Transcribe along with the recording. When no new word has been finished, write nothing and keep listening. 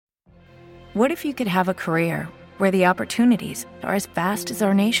What if you could have a career where the opportunities are as vast as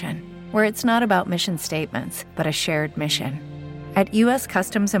our nation, where it's not about mission statements, but a shared mission? At U.S.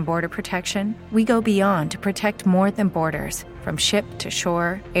 Customs and Border Protection, we go beyond to protect more than borders. From ship to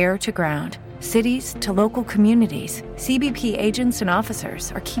shore, air to ground, cities to local communities, CBP agents and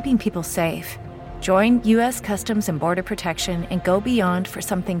officers are keeping people safe. Join U.S. Customs and Border Protection and go beyond for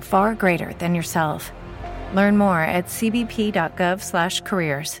something far greater than yourself. Learn more at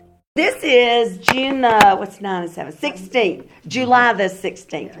cbp.gov/careers. This is June, 16th, July the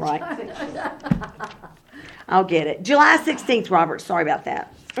 16th, right? I'll get it. July 16th, Robert. Sorry about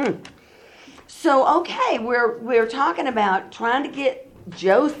that. So, okay, we're talking about trying to get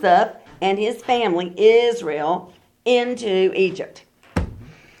Joseph and his family, Israel, into Egypt.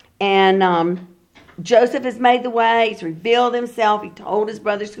 And Joseph has made the way. He's revealed himself. He told his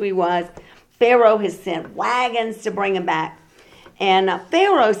brothers who he was. Pharaoh has sent wagons to bring him back. And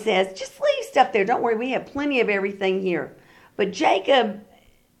Pharaoh says, just leave stuff there. Don't worry, we have plenty of everything here. But Jacob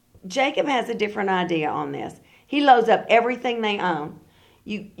has a different idea on this. He loads up everything they own.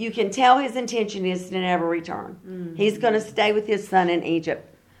 You can tell his intention is to never return. Mm-hmm. He's going to stay with his son in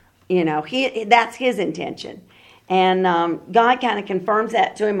Egypt. You know, that's his intention. And God kind of confirms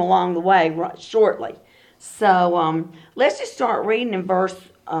that to him along the way shortly. So let's just start reading in verse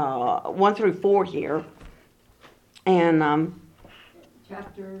 1 through 4 here. And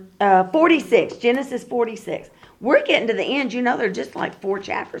chapter 46, Genesis 46. We're getting to the end. You know, there are just like 4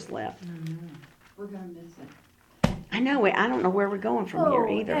 chapters left. Mm-hmm. We're going to miss it. I know it. I don't know where we're going from here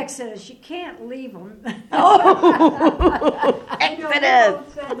either. Exodus. You can't leave them. Oh, Exodus. Nicole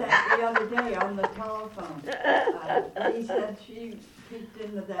said that the other day on the telephone. He said she peeked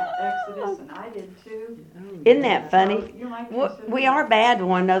into that Exodus, and I did too. Isn't that funny? So we are bad to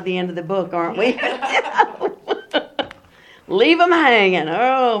want to know the end of the book, aren't we? Leave them hanging.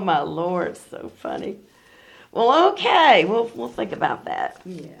 Oh, my Lord. So funny. Well, okay. We'll think about that.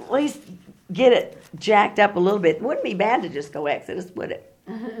 Yeah. At least get it jacked up a little bit. It wouldn't be bad to just go Exodus, would it?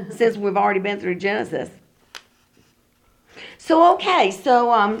 Since we've already been through Genesis. So, okay.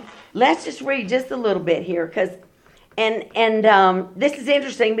 So, let's just read just a little bit here. And this is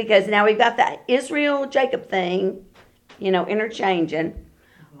interesting because now we've got the Israel-Jacob thing, interchanging.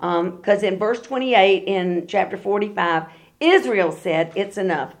 Because in verse 28 in chapter 45, Israel said, it's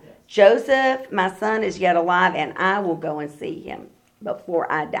enough. Joseph, my son, is yet alive, and I will go and see him before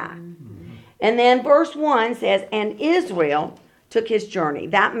I die. Mm-hmm. And then verse 1 says, and Israel took his journey.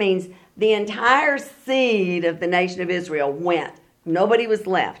 That means the entire seed of the nation of Israel went. Nobody was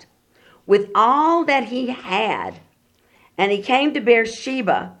left. With all that he had, and he came to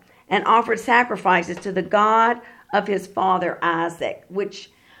Beersheba and offered sacrifices to the God of his father Isaac,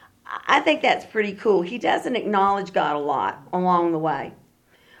 which I think that's pretty cool. He doesn't acknowledge God a lot along the way.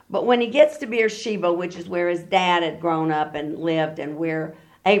 But when he gets to Beersheba, which is where his dad had grown up and lived and where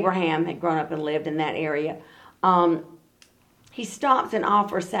Abraham had grown up and lived in that area, he stops and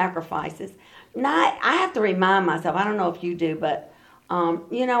offers sacrifices. Now, I have to remind myself, I don't know if you do, but,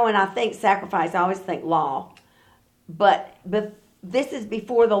 when I think sacrifice, I always think law. But this is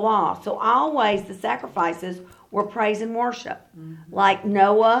before the law. So always the sacrifices were praise and worship. Mm-hmm. Like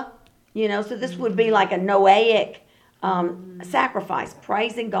Noah, so this would be like a Noahic sacrifice,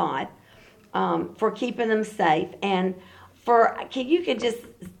 praising God for keeping them safe. And you could just,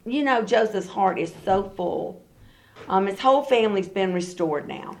 Joseph's heart is so full. His whole family's been restored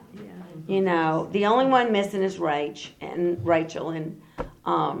now. Yeah. The only one missing is Rachel, and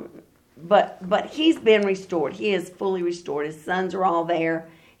but he's been restored. He is fully restored. His sons are all there.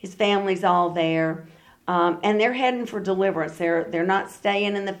 His family's all there. And they're heading for deliverance. They're not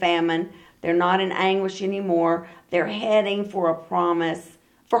staying in the famine. They're not in anguish anymore. They're heading for a promise,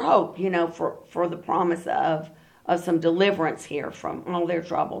 for hope, for the promise of some deliverance here from all their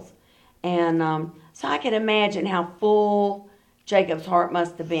troubles. And so I can imagine how full Jacob's heart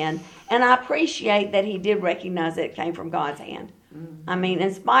must have been. And I appreciate that he did recognize that it came from God's hand. Mm-hmm. I mean,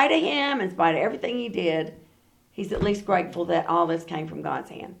 in spite of him, in spite of everything he did, he's at least grateful that all this came from God's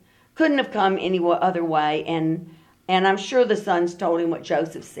hand. Couldn't have come any other way. And I'm sure the sons told him what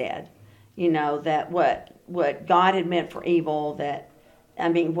Joseph said. That what God had meant for evil,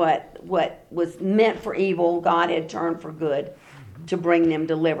 what was meant for evil, God had turned for good to bring them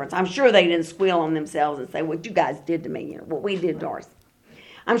deliverance. I'm sure they didn't squeal on themselves and say, what you guys did to me, what we did to ours.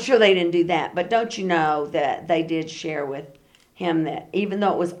 I'm sure they didn't do that. But don't you know that they did share with him that even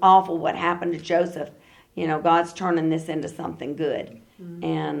though it was awful what happened to Joseph, God's turning this into something good. Mm-hmm.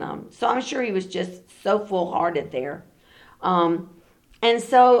 And so I'm sure he was just so full-hearted there. And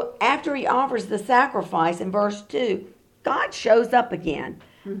so after he offers the sacrifice in verse 2, God shows up again.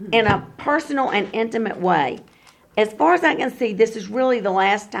 in a personal and intimate way. As far as I can see, this is really the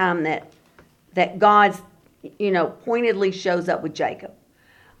last time that God's, pointedly shows up with Jacob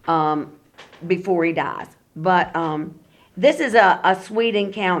before he dies. But this is a sweet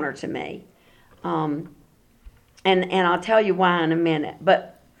encounter to me. And I'll tell you why in a minute.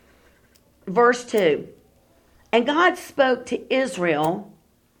 But verse 2, and God spoke to Israel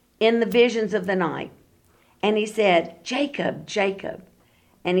in the visions of the night. And he said, Jacob, Jacob.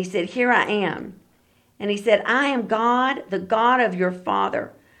 And he said, here I am. And he said, I am God, the God of your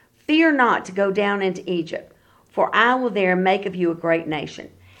father. Fear not to go down into Egypt, for I will there make of you a great nation.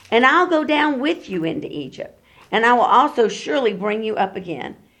 And I'll go down with you into Egypt, and I will also surely bring you up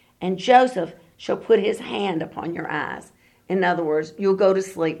again. And Joseph shall put his hand upon your eyes. In other words, you'll go to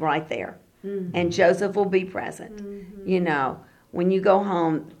sleep right there. Mm-hmm. And Joseph will be present. Mm-hmm. When you go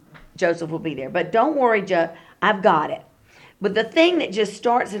home, Joseph will be there. But don't worry, I've got it. But the thing that just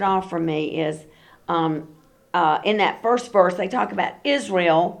starts it off for me is in that first verse, they talk about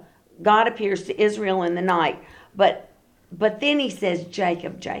Israel. God appears to Israel in the night. But then he says,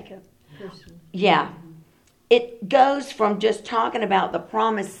 Jacob, Jacob. Yeah. It goes from just talking about the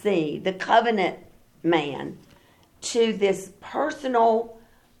promised seed, the covenant man, to this personal,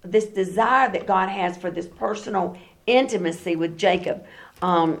 this desire that God has for this personal intimacy with Jacob.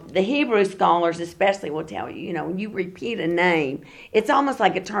 The Hebrew scholars especially will tell you, when you repeat a name, it's almost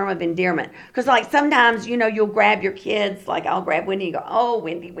like a term of endearment. Because sometimes, you'll grab your kids, like I'll grab Wendy and go, oh,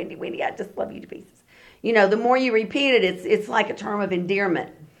 Wendy, Wendy, Wendy, I just love you to pieces. The more you repeat it, it's like a term of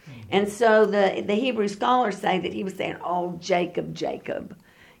endearment. And so the Hebrew scholars say that he was saying, oh, Jacob, Jacob.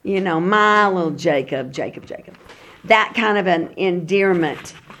 My little Jacob, Jacob, Jacob. That kind of an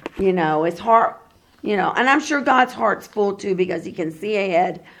endearment, his heart, and I'm sure God's heart's full too because he can see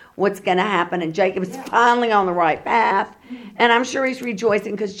ahead what's going to happen. And Jacob's finally on the right path. And I'm sure he's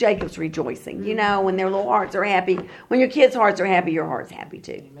rejoicing because Jacob's rejoicing. When their little hearts are happy, when your kids' hearts are happy, your heart's happy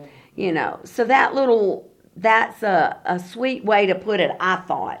too. So that's a sweet way to put it, I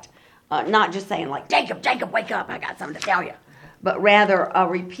thought. Not just saying like, Jacob, Jacob, wake up, I got something to tell you. But rather a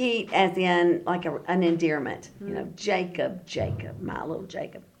repeat as in like an endearment. Jacob, Jacob, my little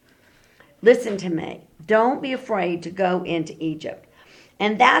Jacob. Listen to me. Don't be afraid to go into Egypt.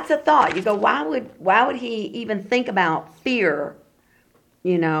 And that's a thought. You go, why would he even think about fear,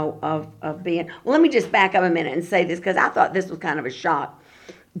 of being... Well, let me just back up a minute and say this because I thought this was kind of a shock.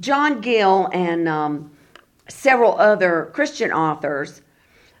 John Gill and several other Christian authors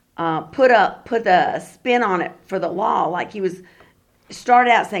put a spin on it for the law. Like he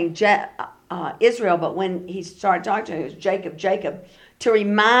started out saying Israel, but when he started talking to him, it was Jacob, Jacob, to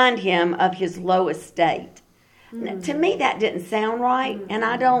remind him of his low estate. Now, to me, that didn't sound right, and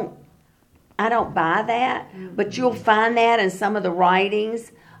I don't buy that. But you'll find that in some of the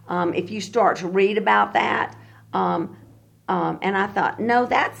writings if you start to read about that. And I thought, no,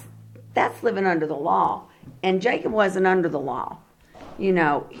 that's living under the law, and Jacob wasn't under the law.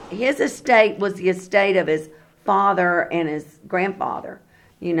 His estate was the estate of his father and his grandfather.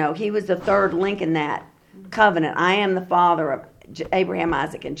 He was the third link in that covenant. I am the father of Abraham,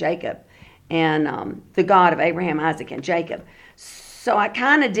 Isaac, and Jacob, and the God of Abraham, Isaac, and Jacob. So I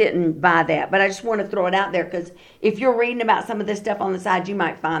kind of didn't buy that, but I just want to throw it out there because if you're reading about some of this stuff on the side, you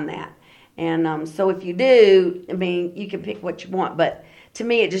might find that. And so if you do, you can pick what you want, but to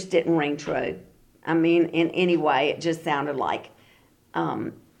me it just didn't ring true. In any way, it just sounded like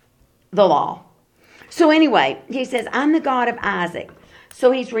the law. So anyway, he says, I'm the God of Isaac.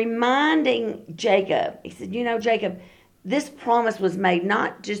 So he's reminding Jacob. He said, Jacob, this promise was made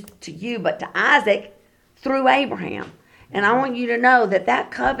not just to you, but to Isaac through Abraham. And I want you to know that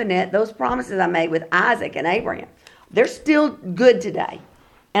covenant, those promises I made with Isaac and Abraham, they're still good today.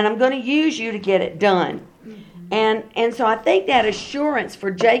 And I'm going to use you to get it done. Mm-hmm. And so I think that assurance for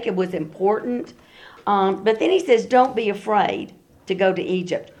Jacob was important. But then he says, don't be afraid to go to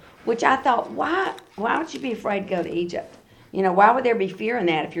Egypt, which I thought, why would you be afraid to go to Egypt? Why would there be fear in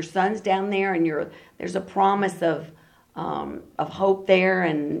that? If your son's down there and there's a promise of hope there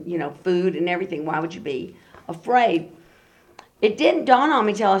and, food and everything, why would you be afraid? It didn't dawn on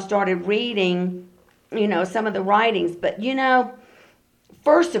me till I started reading, some of the writings. But,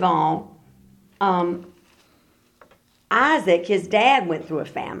 first of all, Isaac, his dad, went through a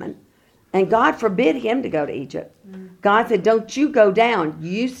famine. And God forbid him to go to Egypt. God said, don't you go down.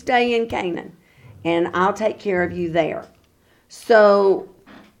 You stay in Canaan, and I'll take care of you there. So,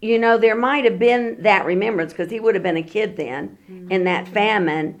 there might have been that remembrance because he would have been a kid then in that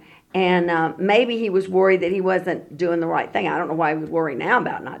famine. And maybe he was worried that he wasn't doing the right thing. I don't know why he would worry now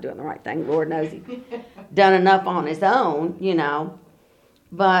about not doing the right thing. Lord knows he's done enough on his own,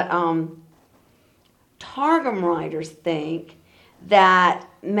 But Targum writers think that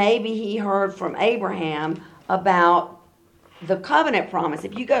maybe he heard from Abraham about the covenant promise.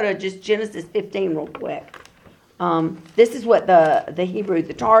 If you go to just Genesis 15 real quick, this is what the Hebrew,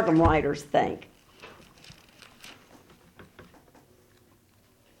 the Targum writers think.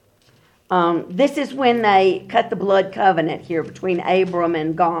 This is when they cut the blood covenant here between Abram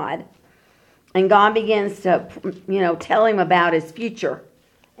and God. And God begins to, tell him about his future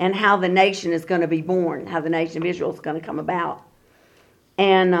and how the nation is going to be born, how the nation of Israel is going to come about.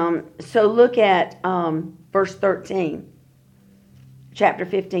 And so look at verse 13, chapter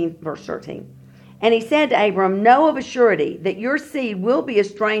 15, verse 13. And he said to Abram, know of a surety that your seed will be a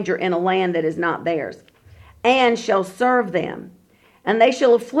stranger in a land that is not theirs, and shall serve them. And they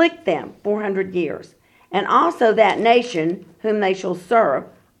shall afflict them 400 years. And also that nation whom they shall serve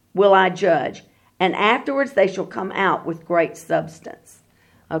will I judge. And afterwards they shall come out with great substance.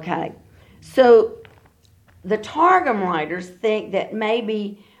 Okay. So the Targum writers think that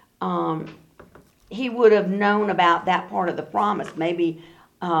maybe he would have known about that part of the promise. Maybe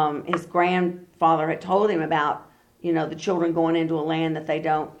his grandfather had told him about, the children going into a land that they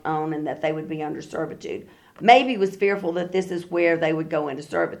don't own and that they would be under servitude. Maybe he was fearful that this is where they would go into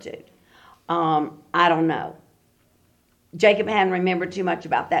servitude. I don't know. Jacob hadn't remembered too much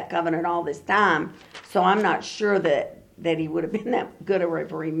about that covenant all this time, so I'm not sure that he would have been that good of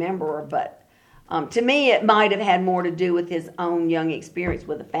a rememberer. But to me, it might have had more to do with his own young experience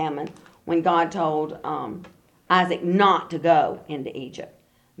with the famine when God told Isaac not to go into Egypt.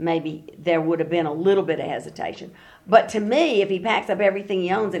 Maybe there would have been a little bit of hesitation. But to me, if he packs up everything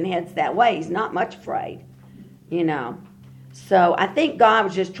he owns and heads that way, he's not much afraid. So I think God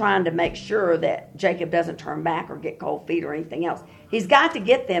was just trying to make sure that Jacob doesn't turn back or get cold feet or anything else. He's got to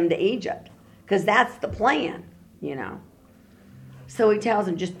get them to Egypt because that's the plan, So he tells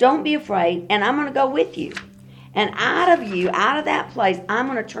him, just don't be afraid, and I'm going to go with you. And out of that place, I'm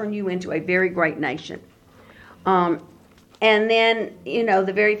going to turn you into a very great nation. And then,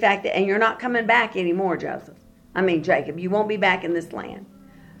 the very fact that, and you're not coming back anymore, Jacob, you won't be back in this land.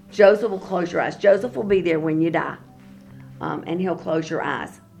 Joseph will close your eyes. Joseph will be there when you die, and he'll close your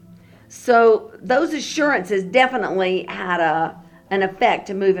eyes. So those assurances definitely had an effect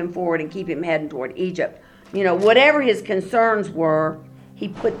to move him forward and keep him heading toward Egypt. Whatever his concerns were, he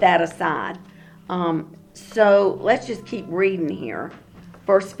put that aside. So let's just keep reading here,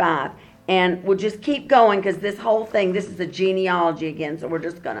 verse 5. And we'll just keep going because this whole thing, this is a genealogy again, so we're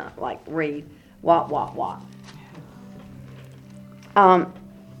just going to read what.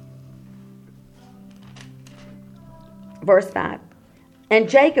 Verse 5. And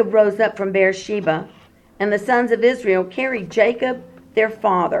Jacob rose up from Beersheba, and the sons of Israel carried Jacob their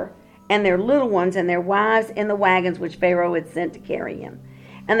father, and their little ones and their wives in the wagons which Pharaoh had sent to carry him.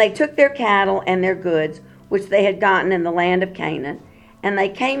 And they took their cattle and their goods, which they had gotten in the land of Canaan, and they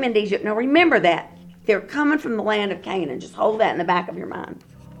came into Egypt. Now remember that. They're coming from the land of Canaan. Just hold that in the back of your mind.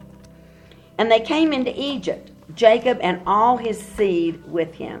 And they came into Egypt, Jacob and all his seed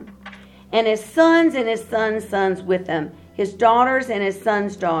with him, and his sons and his sons' sons with him, his daughters and his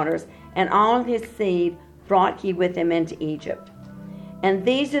sons' daughters, and all his seed brought he with him into Egypt. And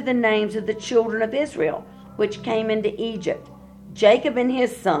these are the names of the children of Israel, which came into Egypt, Jacob and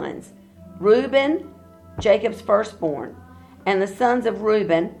his sons, Reuben, Jacob's firstborn, and the sons of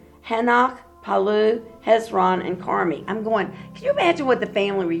Reuben, Hanok, Palu, Hezron, and Carmi. I'm going, can you imagine what the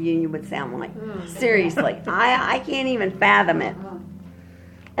family reunion would sound like? Seriously, I can't even fathom it.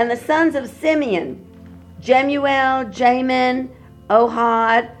 And the sons of Simeon, Jemuel, Jamin,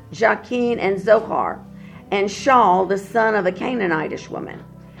 Ohad, Jachin, and Zohar, and Shaul, the son of a Canaanitish woman.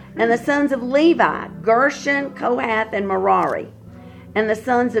 And the sons of Levi, Gershon, Kohath, and Merari. And the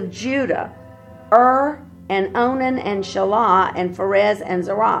sons of Judah, and Onan, and Shelah, and Pharez, and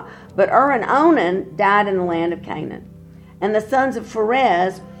Zerah. But and Onan died in the land of Canaan. And the sons of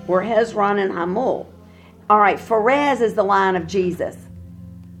Pharez were Hezron and Hamul. All right, Pharez is the line of Jesus.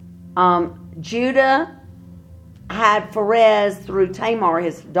 Judah had Pharez through Tamar,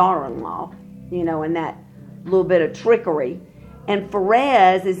 his daughter-in-law, in that little bit of trickery. And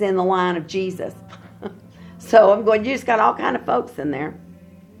Pharez is in the line of Jesus. So I'm going, you just got all kind of folks in there.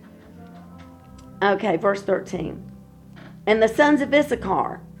 Okay, verse 13. And the sons of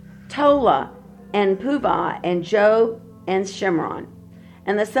Issachar, Tola, and Puvah, and Job, and Shimron.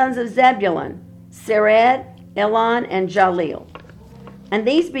 And the sons of Zebulun, Sered, Elon, and Jalil. And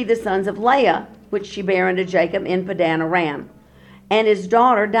these be the sons of Leah, which she bare unto Jacob in Padan Aram, and his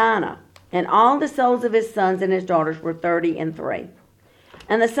daughter Dinah. And all the souls of his sons and his daughters were 33.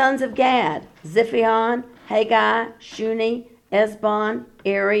 And the sons of Gad, Ziphion, Haggai, Shuni, Esbon,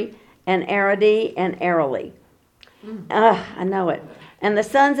 Eri, and Aradi, and Areli. I know it. And the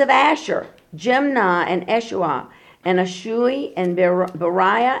sons of Asher, Jimnah, and Eshua, and Ashui, and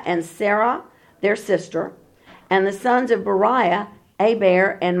Beriah, and Sarah, their sister. And the sons of Beriah,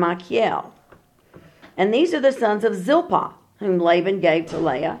 Aber, and Machiel. And these are the sons of Zilpah, whom Laban gave to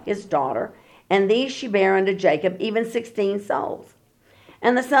Leah, his daughter. And these she bare unto Jacob, even 16 souls.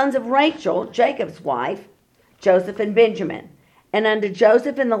 And the sons of Rachel, Jacob's wife, Joseph and Benjamin. And unto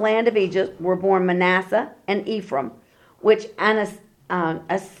Joseph in the land of Egypt were born Manasseh and Ephraim, which Asenath,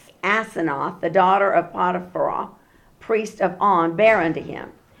 the daughter of Potiphar, priest of On, bare unto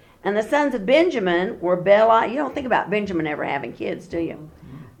him. And the sons of Benjamin were Bela. You don't think about Benjamin ever having kids, do you?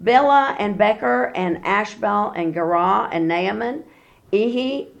 Bela and Becher and Ashbel and Gerah and Naaman,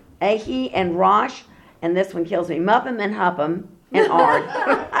 Ahi and Rosh, and this one kills me, Muppim and Huppim and Ard.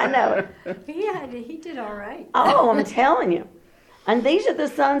 I know. He did all right. Oh, I'm telling you. And these are the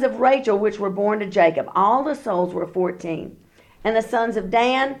sons of Rachel, which were born to Jacob. All the souls were 14. And the sons of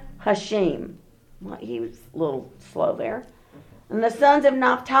Dan, Hashim. Well, he was a little slow there. And the sons of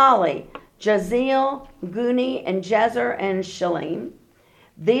Naphtali, Jaziel, Guni, and Jezer, and Shalim.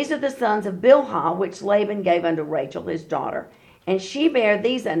 These are the sons of Bilhah, which Laban gave unto Rachel, his daughter. And she bare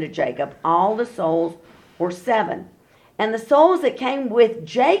these unto Jacob. All the souls were 7. And the souls that came with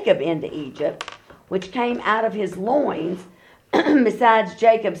Jacob into Egypt, which came out of his loins, besides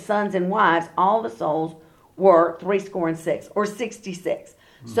Jacob's sons and wives, all the souls were 66, or 66.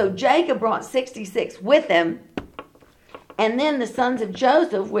 So Jacob brought 66 with him, and then the sons of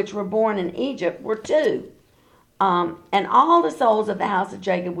Joseph, which were born in Egypt, were 2. And all the souls of the house of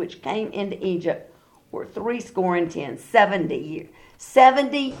Jacob, which came into Egypt, were 70 years.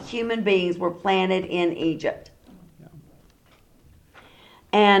 70 human beings were planted in Egypt.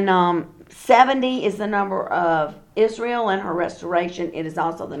 And 70 is the number of Israel and her restoration. It is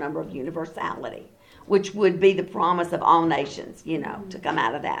also the number of universality, which would be the promise of all nations, to come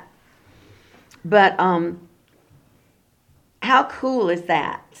out of that. But how cool is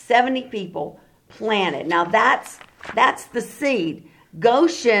that? 70 people planted. Now that's the seed.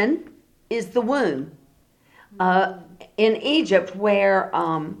 Goshen is the womb. In Egypt, where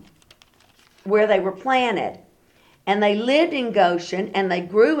they were planted. And they lived in Goshen, and they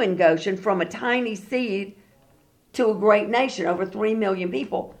grew in Goshen from a tiny seed to a great nation, over 3 million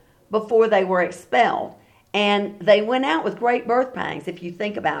people, before they were expelled. And they went out with great birth pangs, if you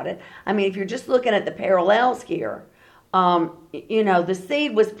think about it. I mean, if you're just looking at the parallels here, the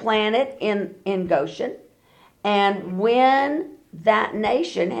seed was planted in Goshen. And when that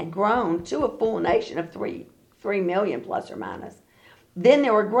nation had grown to a full nation of 3 million plus or minus, then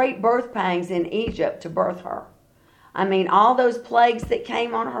there were great birth pangs in Egypt to birth her. I mean, all those plagues that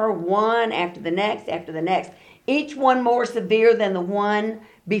came on her, one after the next, each one more severe than the one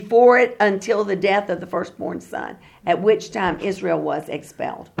before it, until the death of the firstborn son, at which time Israel was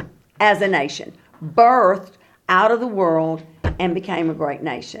expelled as a nation, birthed out of the world, and became a great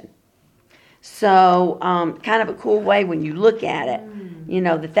nation. So kind of a cool way when you look at it,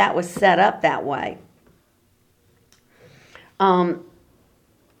 that was set up that way.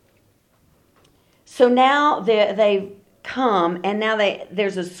 So now they've come, and now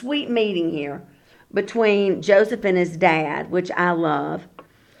there's a sweet meeting here between Joseph and his dad, which I love.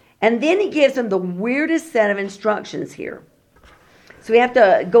 And then he gives them the weirdest set of instructions here. So we have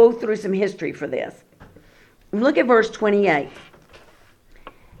to go through some history for this. Look at verse 28.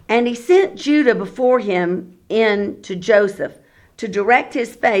 And he sent Judah before him in to Joseph to direct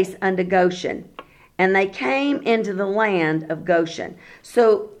his face unto Goshen. And they came into the land of Goshen.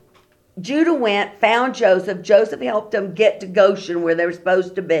 So Judah went, found Joseph. Joseph helped them get to Goshen, where they were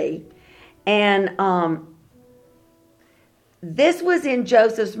supposed to be. And this was in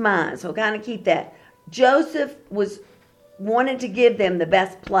Joseph's mind, so kind of keep that. Joseph wanted to give them the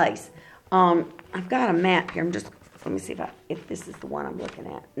best place. I've got a map here. Let me see if this is the one I'm looking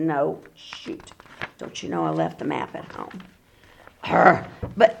at. No, shoot. Don't you know I left the map at home?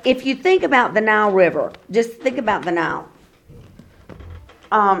 But if you think about the Nile River, just think about the Nile.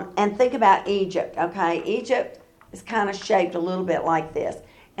 And think about Egypt, okay? Egypt is kind of shaped a little bit like this.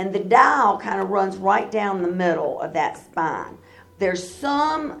 And the Nile kind of runs right down the middle of that spine. There's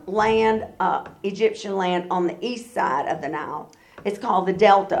some land, Egyptian land, on the east side of the Nile. It's called the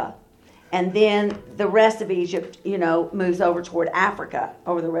Delta. And then the rest of Egypt, moves over toward Africa,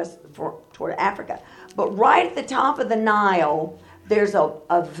 toward Africa. But right at the top of the Nile, there's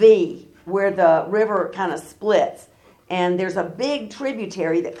a V where the river kind of splits. And there's a big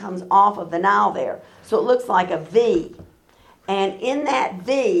tributary that comes off of the Nile there. So it looks like a V. And in that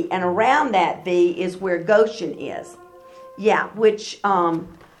V and around that V is where Goshen is. Yeah, which and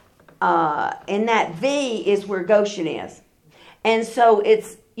that V is where Goshen is. And so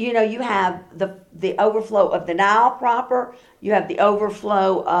it's, you know, you have the overflow of the Nile proper, you have the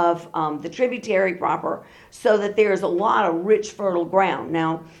overflow of the tributary proper, so that there's a lot of rich, fertile ground.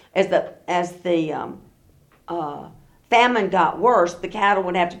 Now, as the famine got worse, the cattle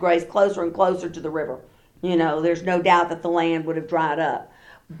would have to graze closer and closer to the river. You know, there's no doubt that the land would have dried up.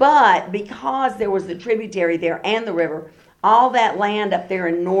 But because there was the tributary there and the river, all that land up there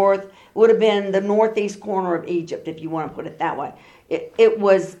in north would have been the northeast corner of Egypt, if you want to put it that way. It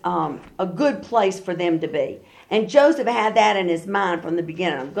was a good place for them to be. And Joseph had that in his mind from the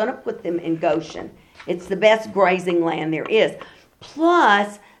beginning. I'm going to put them in Goshen. It's the best grazing land there is.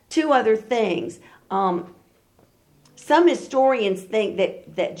 Plus, two other things. Some historians think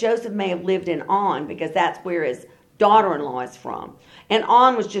that Joseph may have lived in On, because that's where his daughter-in-law is from. And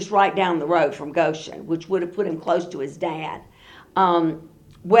On was just right down the road from Goshen, which would have put him close to his dad.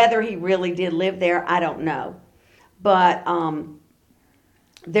 Whether he really did live there, I don't know. But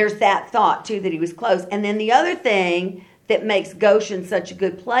there's that thought, too, that he was close. And then the other thing that makes Goshen such a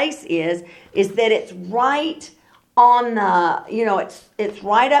good place is that it's right on the, you know, it's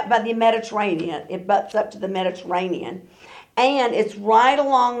right up by the Mediterranean. It butts up to the Mediterranean. And it's right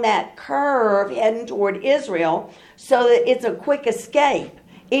along that curve heading toward Israel, so that it's a quick escape.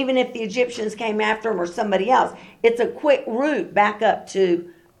 Even if the Egyptians came after them or somebody else, it's a quick route back up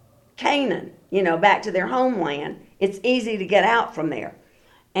to Canaan, you know, back to their homeland. It's easy to get out from there.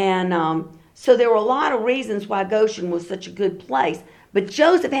 And so there were a lot of reasons why Goshen was such a good place. But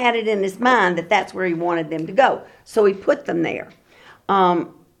Joseph had it in his mind that that's where he wanted them to go. So he put them there.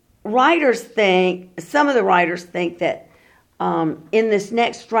 Some of the writers think that in this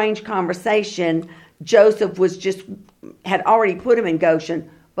next strange conversation, Joseph had already put him in Goshen,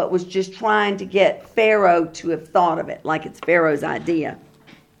 but was just trying to get Pharaoh to have thought of it, like it's Pharaoh's idea.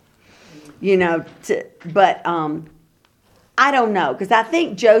 You know, but I don't know, because I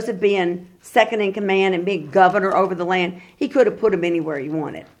think Joseph being second in command and being governor over the land, he could have put him anywhere he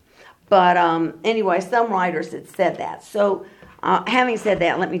wanted. But anyway, some writers had said that. So having said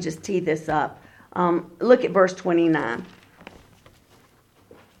that, let me just tee this up. Look at verse 29.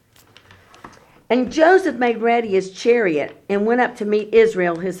 And Joseph made ready his chariot and went up to meet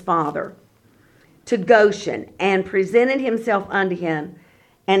Israel his father to Goshen, and presented himself unto him.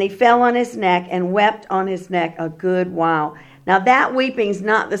 And he fell on his neck and wept on his neck a good while. Now that weeping's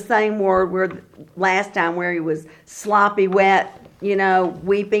not the same word where last time where he was sloppy, wet, you know,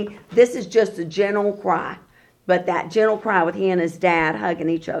 weeping. This is just a gentle cry. But that gentle cry with he and his dad hugging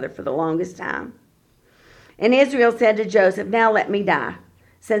each other for the longest time. And Israel said to Joseph, now let me die,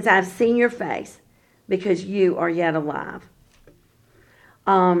 since I've seen your face, because you are yet alive.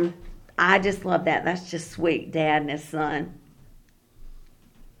 I just love that. That's just sweet, Dad and his son.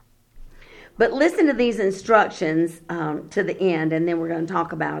 But listen to these instructions to the end, and then we're going to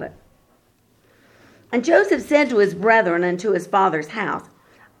talk about it. And Joseph said to his brethren and to his father's house,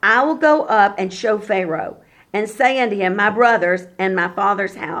 I will go up and show Pharaoh, and say unto him, my brothers and my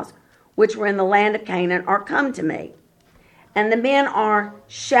father's house, which were in the land of Canaan, are come to me. And the men are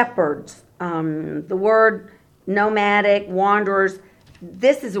shepherds. The word nomadic, wanderers,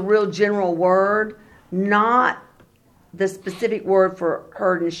 this is a real general word, not the specific word for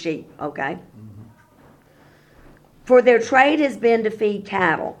herd and sheep, okay? Mm-hmm. For their trade has been to feed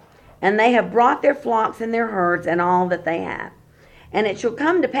cattle, and they have brought their flocks and their herds and all that they have. And it shall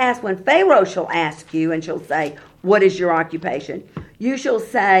come to pass when Pharaoh shall ask you and shall say, what is your occupation? You shall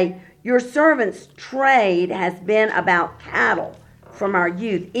say, your servant's trade has been about cattle from our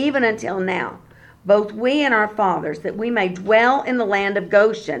youth, even until now, both we and our fathers, that we may dwell in the land of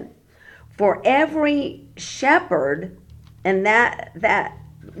Goshen. For every shepherd, and that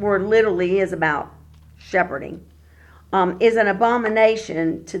word literally is about shepherding, is an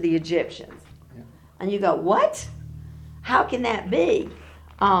abomination to the Egyptians. Yeah. And you go, what? How can that be?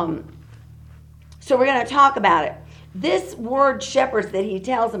 So we're going to talk about it. This word shepherds that he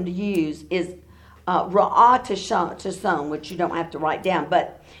tells them to use is ra'ah tashon, which you don't have to write down,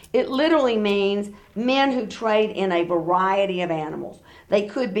 but it literally means men who trade in a variety of animals. They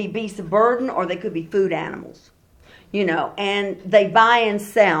could be beasts of burden, or they could be food animals, you know, and they buy and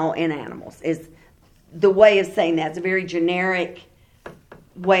sell in animals is the way of saying that. It's a very generic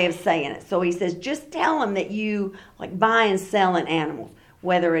way of saying it. So he says, just tell them that you like buy and sell in animals,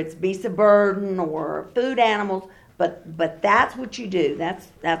 whether it's beasts of burden or food animals, but that's what you do.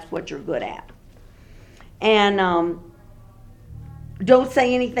 That's what you're good at. And don't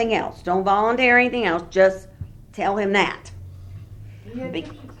say anything else. Don't volunteer anything else. Just tell him that. The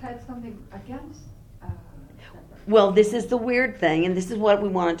Egyptians had something against shepherds. well, this is the weird thing, and this is what we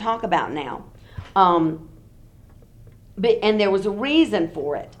want to talk about now. And there was a reason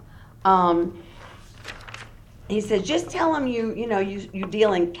for it. He says, just tell him you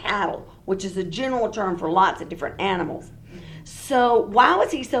deal in cattle, which is a general term for lots of different animals. So why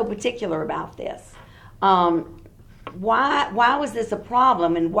was he so particular about this? Why was this a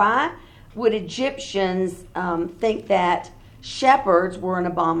problem, and why would Egyptians think that shepherds were an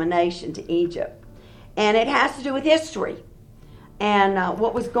abomination to Egypt? And it has to do with history and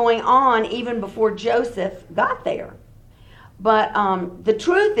what was going on even before Joseph got there. But the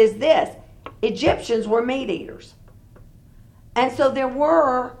truth is this: Egyptians were meat eaters. And so there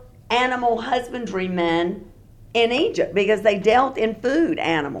were animal husbandrymen in Egypt because they dealt in food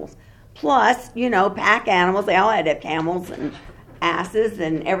animals. Plus, pack animals. They all had to have camels and asses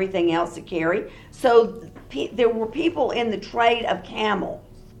and everything else to carry. So there were people in the trade of camels.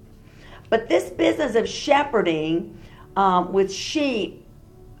 But this business of shepherding with sheep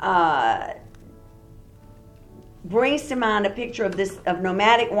brings to mind a picture of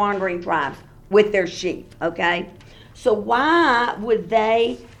nomadic wandering tribes with their sheep, okay? So why would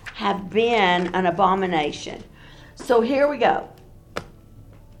they have been an abomination? So here we go.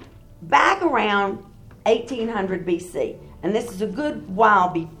 Back around 1800 BC, and this is a good while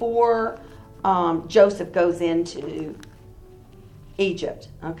before Joseph goes into Egypt,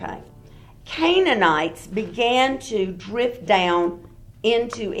 okay? Canaanites began to drift down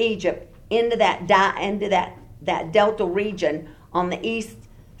into Egypt, into that delta region on the east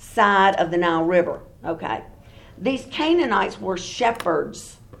side of the Nile River, okay? These Canaanites were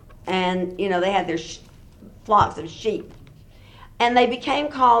shepherds, and, they had their flocks of sheep. And they became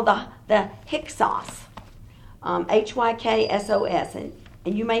called the Hyksos, Hyksos,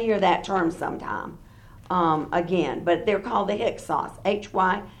 and you may hear that term sometime again, but they're called the Hyksos,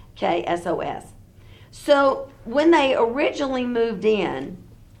 Hyksos. So when they originally moved in,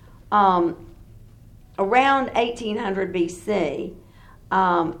 around 1800 BC,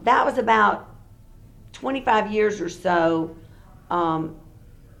 that was about 25 years or so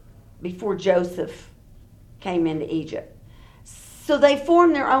before Joseph came into Egypt. So they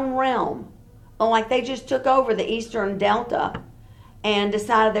formed their own realm. Like they just took over the eastern delta and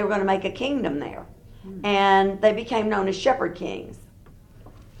decided they were going to make a kingdom there. And they became known as shepherd kings.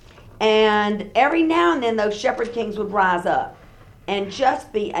 And every now and then those shepherd kings would rise up and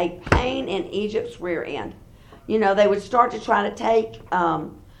just be a pain in Egypt's rear end. They would start to try to take,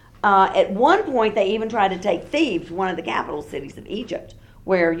 at one point they even tried to take Thebes, one of the capital cities of Egypt,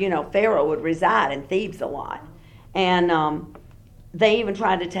 where, Pharaoh would reside in Thebes a lot. And they even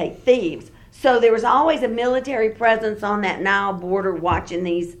tried to take Thebes. So there was always a military presence on that Nile border watching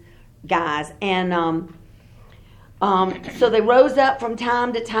these guys. And so they rose up from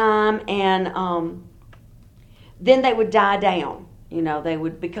time to time, and then they would die down. They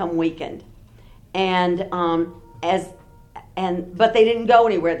would become weakened. And but they didn't go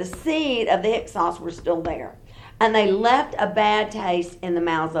anywhere. The seed of the Hyksos were still there. And they left a bad taste in the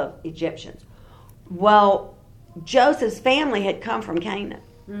mouths of Egyptians. Well, Joseph's family had come from Canaan.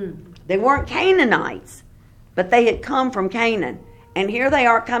 They weren't Canaanites, but they had come from Canaan. And here they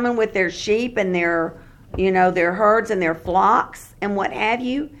are coming with their sheep and their herds and their flocks and what have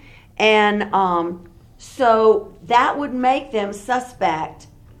you. And so that would make them suspect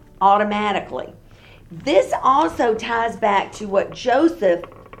automatically. This also ties back to what Joseph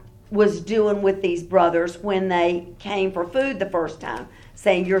was doing with these brothers when they came for food the first time,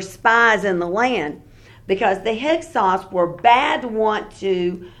 saying, "You're spies in the land." Because the Hyksos were bad to want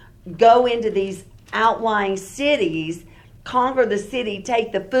to go into these outlying cities, conquer the city,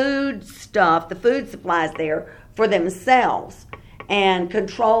 take the food supplies there for themselves, and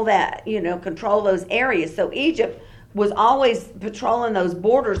control those areas. So Egypt was always patrolling those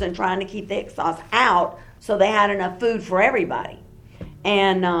borders and trying to keep the Hyksos out so they had enough food for everybody.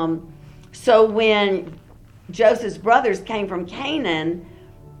 And so when Joseph's brothers came from Canaan,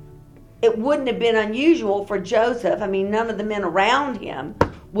 it wouldn't have been unusual for Joseph. None of the men around him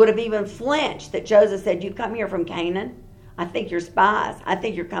would have even flinched that Joseph said, "You come here from Canaan? I think you're spies. I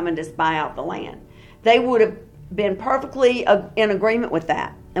think you're coming to spy out the land." They would have been perfectly in agreement with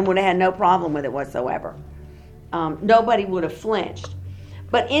that and would have had no problem with it whatsoever. Nobody would have flinched.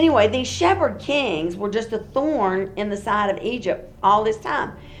 But anyway, these shepherd kings were just a thorn in the side of Egypt all this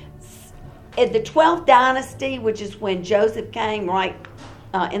time. At the 12th dynasty, which is when Joseph came, right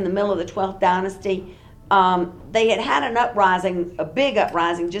in the middle of the 12th dynasty, they had an uprising, a big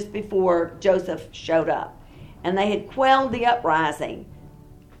uprising, just before Joseph showed up. And they had quelled the uprising,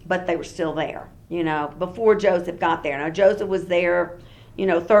 but they were still there, before Joseph got there. Now, Joseph was there,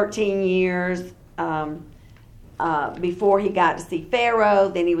 13 years. before he got to see Pharaoh.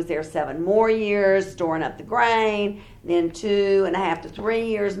 Then he was there 7 more years storing up the grain. Then 2.5 to 3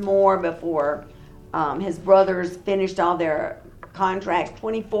 years more before his brothers finished all their contracts.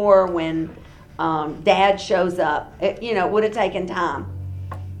 24 when Dad shows up. It would have taken time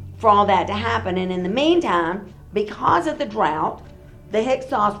for all that to happen. And in the meantime, because of the drought, the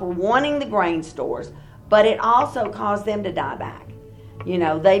Hyksos were wanting the grain stores, but it also caused them to die back.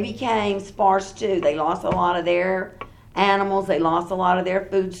 They became sparse too. They lost a lot of their animals. They lost a lot of their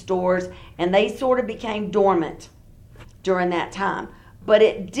food stores, and they sort of became dormant during that time. But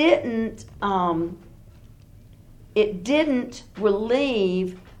it didn't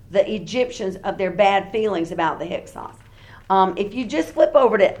relieve the Egyptians of their bad feelings about the Hyksos. If you just flip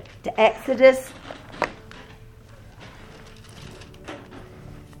over to Exodus,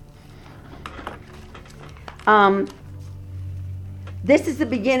 this is the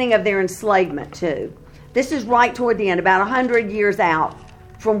beginning of their enslavement too. This is right toward the end, about 100 years out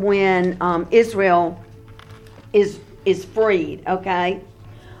from when Israel is freed. Okay,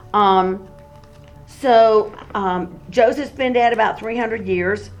 Joseph's been dead about 300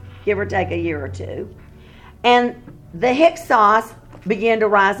 years, give or take a year or two, and the Hyksos begin to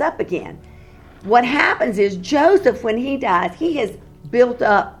rise up again. What happens is Joseph, when he dies, he has built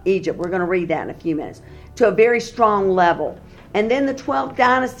up Egypt. We're going to read that in a few minutes, to a very strong level. And then the 12th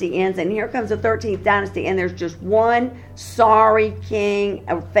dynasty ends, and here comes the 13th dynasty, and there's just one sorry king,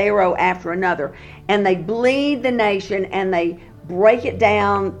 a pharaoh after another. And they bleed the nation, and they break it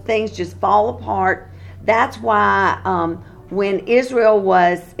down. Things just fall apart. That's why when Israel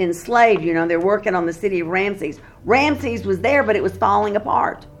was enslaved, they're working on the city of Ramses. Ramses was there, but it was falling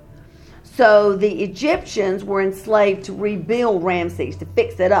apart. So the Egyptians were enslaved to rebuild Ramses, to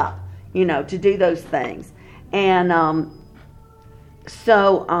fix it up, to do those things. And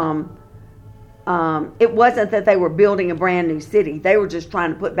it wasn't that they were building a brand new city. They were just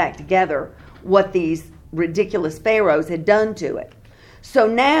trying to put back together what these ridiculous pharaohs had done to it. So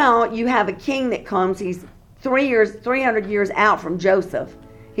now you have a king that comes. He's 300 years out from Joseph.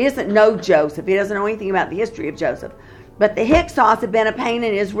 He doesn't know Joseph. He doesn't know anything about the history of Joseph. But the Hyksos have been a pain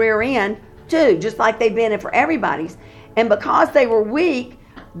in his rear end too, just like they've been for everybody's. And because they were weak,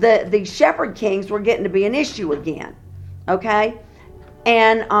 the shepherd kings were getting to be an issue again. Okay?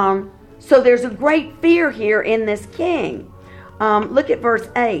 And so there's a great fear here in this king. Look at verse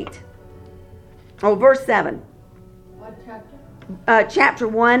 8. Oh, verse 7. What chapter? Chapter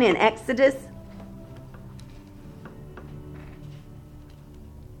 1 in Exodus.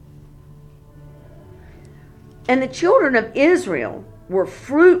 And the children of Israel were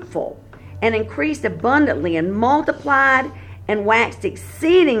fruitful and increased abundantly and multiplied and waxed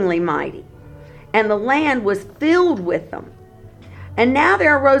exceedingly mighty. And the land was filled with them. And now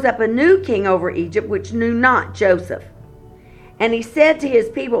there arose up a new king over Egypt, which knew not Joseph. And he said to his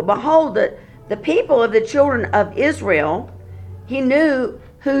people, behold, the people of the children of Israel, he knew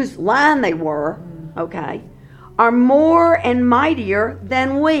whose line they were, okay, are more and mightier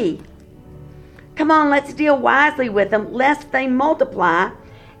than we. Come on, let's deal wisely with them, lest they multiply,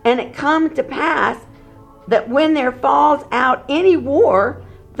 and it come to pass that when there falls out any war,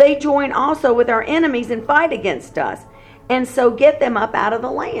 they join also with our enemies and fight against us, and so get them up out of the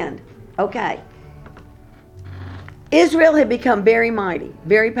land. Okay. Israel had become very mighty,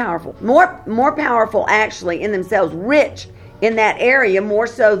 very powerful, more powerful actually in themselves, rich in that area more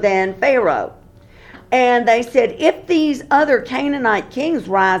so than Pharaoh. And they said, if these other Canaanite kings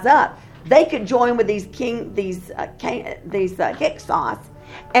rise up, they could join with these Hyksos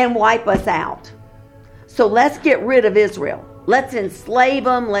and wipe us out. So let's get rid of Israel. Let's enslave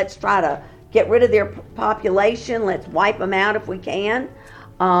them. Let's try to get rid of their population. Let's wipe them out if we can.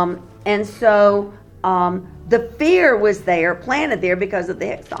 And so the fear was there, planted there because of the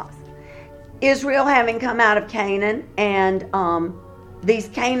Hyksos. Israel having come out of Canaan and these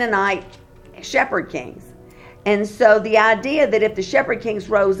Canaanite shepherd kings. And so the idea that if the shepherd kings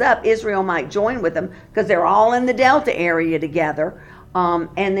rose up, Israel might join with them because they're all in the Delta area together,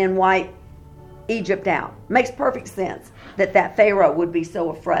 and then wipe Egypt out. Makes perfect sense that Pharaoh would be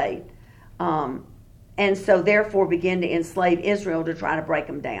so afraid. And so therefore begin to enslave Israel to try to break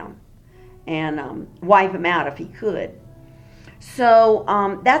them down and wipe them out if he could. So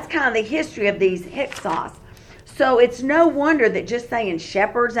that's kind of the history of these Hyksos. So it's no wonder that just saying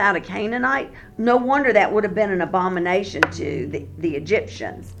shepherds out of Canaanite, no wonder that would have been an abomination to the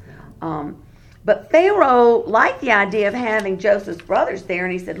Egyptians. But Pharaoh liked the idea of having Joseph's brothers there,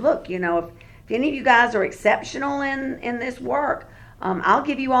 and he said, look, if any of you guys are exceptional in this work, I'll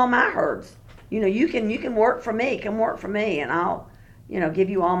give you all my herds. You can work for me, come work for me, and I'll give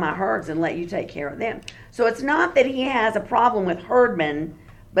you all my herds and let you take care of them. So it's not that he has a problem with herdmen,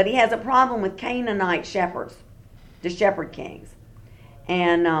 but he has a problem with Canaanite shepherds, the shepherd kings.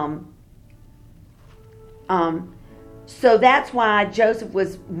 And so that's why Joseph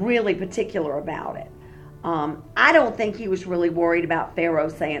was really particular about it. I don't think he was really worried about Pharaoh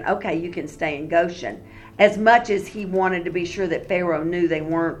saying, okay, you can stay in Goshen, as much as he wanted to be sure that Pharaoh knew they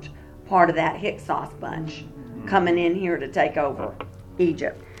weren't part of that Hyksos bunch coming in here to take over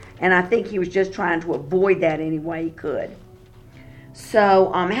Egypt. And I think he was just trying to avoid that any way he could.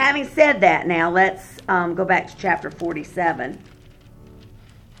 So having said that, now let's go back to chapter 47.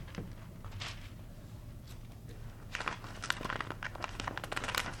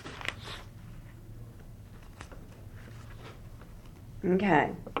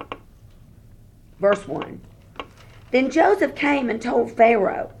 Okay. Verse 1. Then Joseph came and told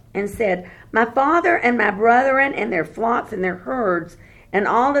Pharaoh and said, my father and my brethren and their flocks and their herds and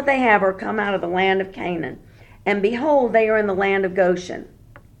all that they have are come out of the land of Canaan. And behold, they are in the land of Goshen.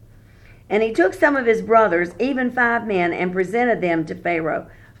 And he took some of his brothers, even 5 men, and presented them to Pharaoh.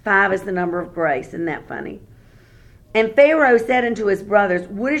 5 is the number of grace. Isn't that funny? And Pharaoh said unto his brothers,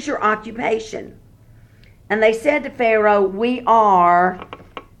 what is your occupation? And they said to Pharaoh, we are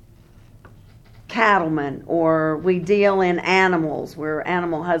cattlemen, or we deal in animals. We're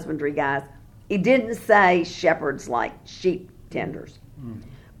animal husbandry guys. He didn't say shepherds like sheep tenders.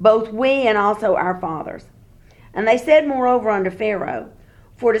 Both we and also our fathers. And they said moreover unto Pharaoh,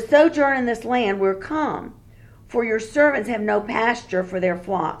 for to sojourn in this land we're come, for your servants have no pasture for their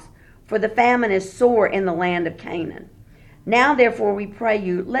flocks, for the famine is sore in the land of Canaan. Now therefore we pray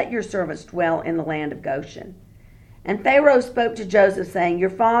you, let your servants dwell in the land of Goshen. And Pharaoh spoke to Joseph, saying,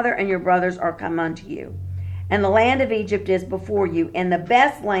 your father and your brothers are come unto you, and the land of Egypt is before you. In the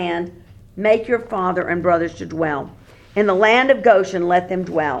best land make your father and brothers to dwell. In the land of Goshen let them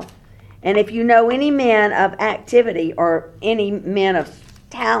dwell. And if you know any men of activity or any men of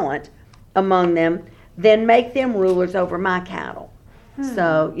talent among them, then make them rulers over my cattle.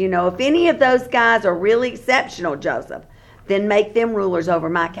 So, if any of those guys are really exceptional, Joseph, then make them rulers over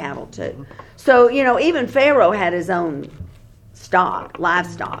my cattle too. So, even Pharaoh had his own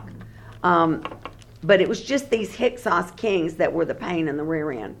livestock. But it was just these Hyksos kings that were the pain in the rear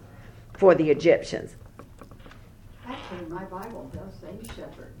end for the Egyptians. Actually, my Bible does say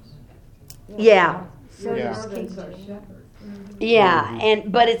shepherds. Yeah. So Yeah. does King Servants are James. shepherds. Yeah,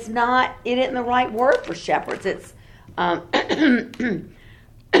 but it isn't the right word for shepherds. It's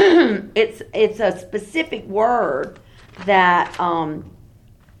it's a specific word that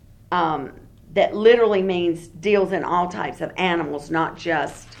that literally means deals in all types of animals, not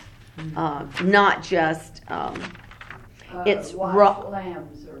just it's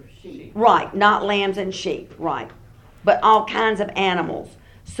Lambs or sheep. right, not lambs and sheep, right, but all kinds of animals.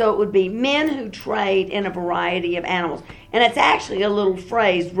 So it would be men who trade in a variety of animals. And it's actually a little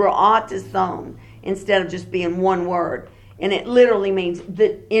phrase, ra'atason, instead of just being one word. And it literally means,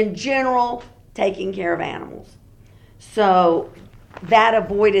 that in general, taking care of animals. So that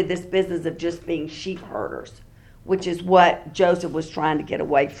avoided this business of just being sheep herders, which is what Joseph was trying to get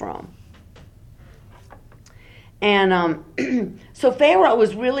away from. And so Pharaoh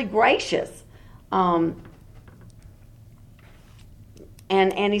was really gracious. And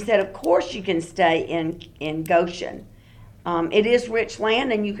he said, of course you can stay in Goshen. It is rich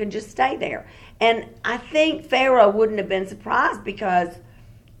land and you can just stay there. And I think Pharaoh wouldn't have been surprised because,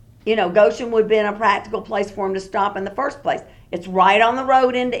 Goshen would have been a practical place for him to stop in the first place. It's right on the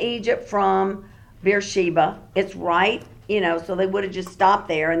road into Egypt from Beersheba. It's right, so they would have just stopped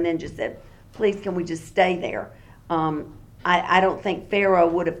there and then just said, please, can we just stay there? I don't think Pharaoh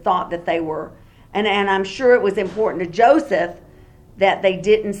would have thought that they were, and I'm sure it was important to Joseph that they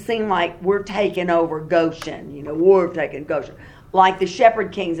didn't seem like we're taking over Goshen, we're taking Goshen. Like the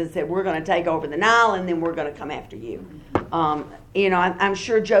shepherd kings that said, we're going to take over the Nile and then we're going to come after you. I'm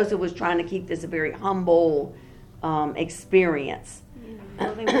sure Joseph was trying to keep this a very humble experience.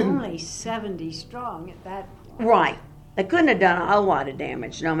 Well, they were only 70 strong at that point. Right. They couldn't have done a whole lot of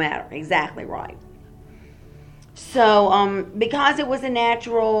damage, no matter. Exactly right. So, because it was a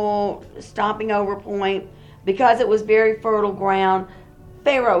natural stopping over point, because it was very fertile ground,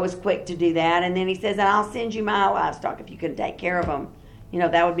 Pharaoh was quick to do that. And then he says, and I'll send you my livestock if you can take care of them.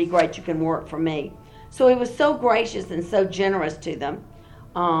 That would be great. You can work for me. So he was so gracious and so generous to them.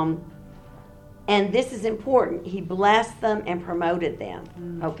 And this is important. He blessed them and promoted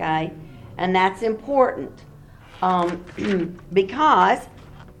them. Okay? And that's important. Because,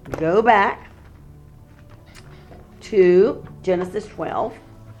 go back to Genesis 12.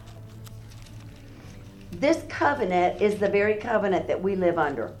 this covenant is the very covenant that we live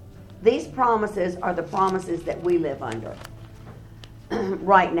under. These promises are the promises that we live under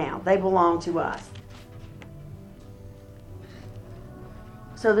right now. They belong to us.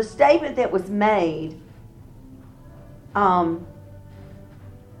 So the statement that was made,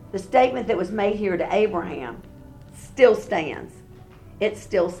 here to Abraham still stands. It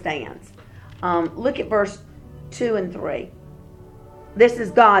still stands. Look at verse 2 and 3. This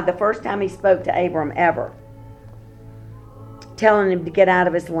is God, the first time he spoke to Abram ever, telling him to get out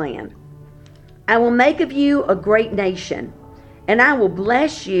of his land. I will make of you a great nation, and I will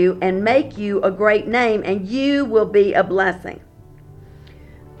bless you and make you a great name, and you will be a blessing.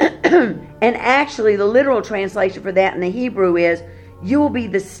 And actually, the literal translation for that in the Hebrew is, you will be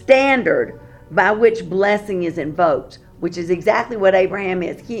the standard by which blessing is invoked, which is exactly what Abraham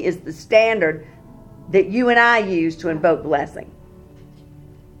is. He is the standard that you and I use to invoke blessing.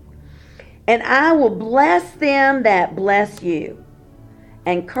 And I will bless them that bless you,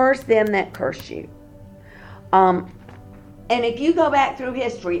 and curse them that curse you. And if you go back through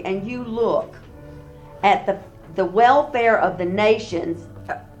history and you look at the welfare of the nations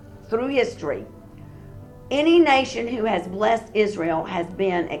through history, any nation who has blessed Israel has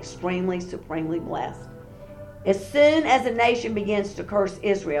been extremely, supremely blessed. As soon as a nation begins to curse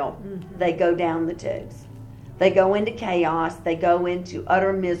Israel, they go down the tubes. They go into chaos. They go into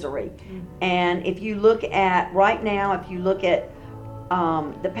utter misery. And if you look at, right now, if you look at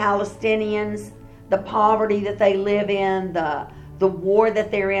the Palestinians, the poverty that they live in, the war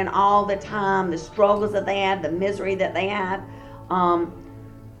that they're in all the time, the struggles that they have, the misery that they have,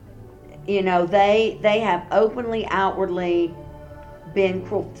 they have openly, outwardly been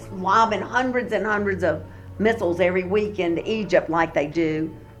cruel, lobbing hundreds and hundreds of missiles every week into Egypt like they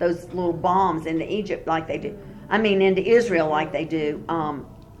do, those little bombs into Egypt like they do. Into Israel like they do.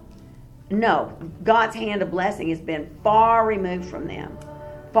 No, God's hand of blessing has been far removed from them.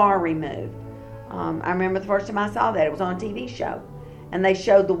 Far removed. I remember the first time I saw that, it was on a TV show. And they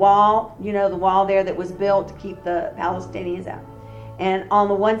showed the wall, the wall there that was built to keep the Palestinians out. And on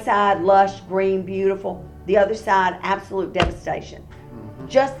the one side, lush, green, beautiful. The other side, absolute devastation.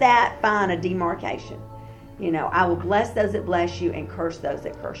 Just that fine a demarcation. I will bless those that bless you and curse those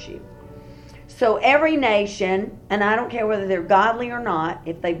that curse you. So every nation, and I don't care whether they're godly or not,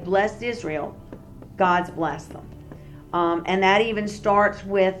 if they blessed Israel, God's blessed them. And that even starts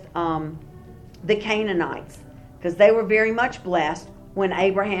with the Canaanites, because they were very much blessed when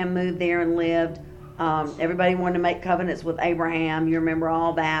Abraham moved there and lived. Everybody wanted to make covenants with Abraham. You remember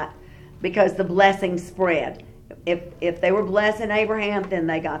all that, because the blessing spread. If they were blessing Abraham, then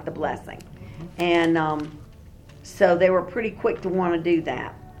they got the blessing. And so they were pretty quick to want to do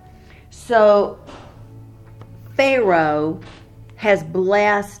that. So Pharaoh has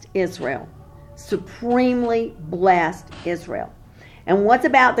blessed Israel, supremely blessed Israel. And what's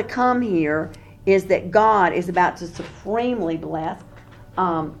about to come here is that God is about to supremely bless.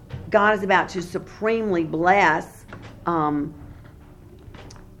 God is about to supremely bless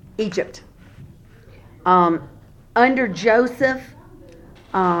Egypt. Under Joseph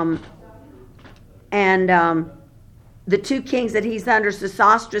and the two kings that he's under,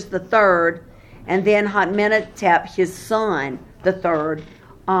 Sesostris III, and then Hatmenetep, his son, the third.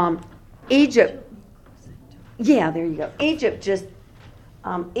 Egypt, yeah, there you go. Egypt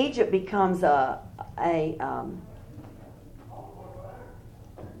becomes a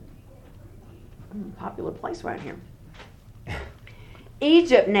popular place right here.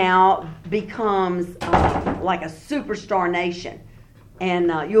 Egypt now becomes like a superstar nation,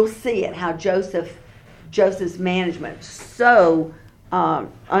 and you'll see it how Joseph's management so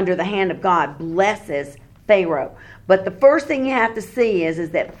under the hand of God blesses Pharaoh. But the first thing you have to see is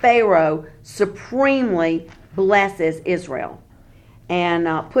that Pharaoh supremely blesses Israel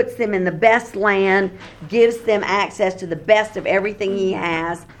and puts them in the best land, gives them access to the best of everything he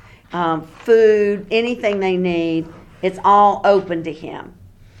has, food, anything they need. It's all open to him.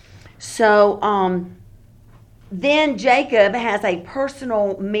 So then Jacob has a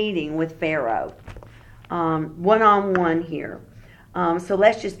personal meeting with Pharaoh, one-on-one here. So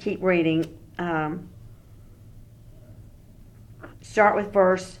let's just keep reading. Start with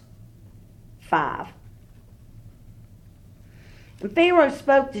verse 5. And Pharaoh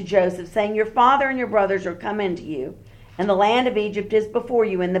spoke to Joseph, saying, your father and your brothers are come into you, and the land of Egypt is before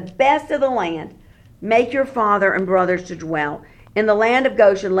you, and the best of the land make your father and brothers to dwell. In the land of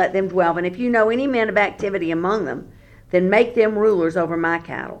Goshen let them dwell, and if you know any men of activity among them, then make them rulers over my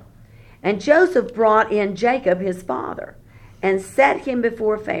cattle. And Joseph brought in Jacob his father, and set him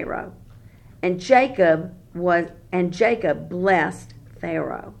before Pharaoh. And Jacob blessed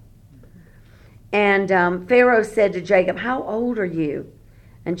Pharaoh. And Pharaoh said to Jacob, "How old are you?"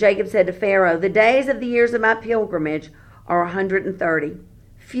 And Jacob said to Pharaoh, "The days of the years of my pilgrimage are 130.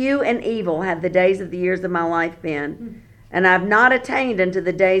 Few and evil have the days of the years of my life been, and I have not attained unto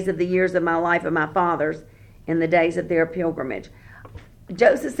the days of the years of my life of my fathers in the days of their pilgrimage."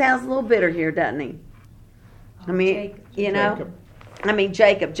 Joseph sounds a little bitter here, doesn't he? I mean, Jacob. you know, Jacob. I mean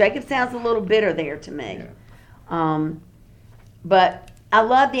Jacob. Jacob sounds a little bitter there to me. But I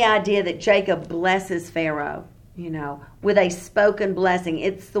love the idea that Jacob blesses Pharaoh, with a spoken blessing.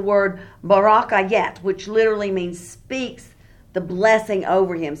 It's the word barakayet, which literally means speaks the blessing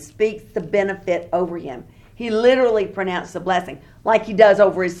over him, speaks the benefit over him. He literally pronounced the blessing, like he does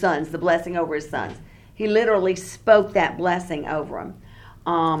over his sons, the blessing over his sons. He literally spoke that blessing over him.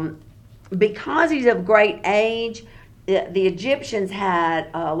 Because he's of great age, the Egyptians had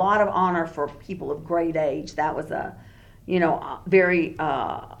a lot of honor for people of great age. That was a very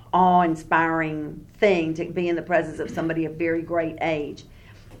awe-inspiring thing to be in the presence of somebody of very great age.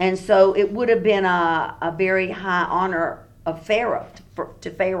 And so it would have been a very high honor of Pharaoh, to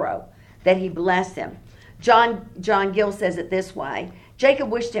Pharaoh, that he blessed him. John Gill says it this way: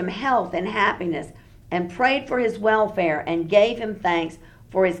 Jacob wished him health and happiness and prayed for his welfare and gave him thanks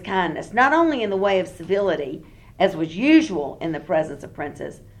for his kindness, not only in the way of civility, as was usual in the presence of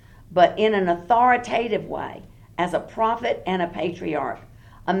princes, but in an authoritative way, as a prophet and a patriarch,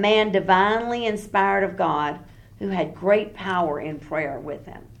 a man divinely inspired of God who had great power in prayer with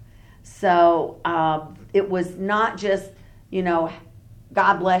him. So it was not just,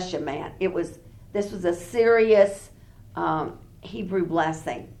 God bless you, man. This was a serious Hebrew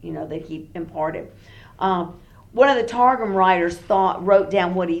blessing, that he imparted. One of the Targum writers wrote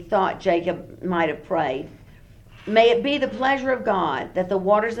down what he thought Jacob might have prayed. "May it be the pleasure of God that the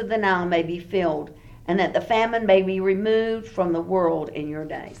waters of the Nile may be filled, and that the famine may be removed from the world in your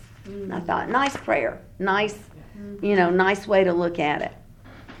days." And I thought, nice prayer, nice way to look at it.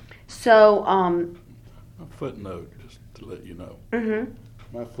 So, A footnote, just to let you know.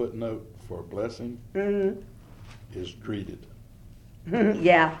 My footnote for blessing is greeted.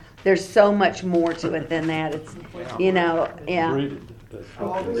 yeah, there's so much more to it than that. It's, yeah. Greeted. That's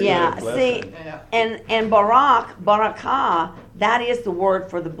what they say, Yeah, blessing. see, and barakah, that is the word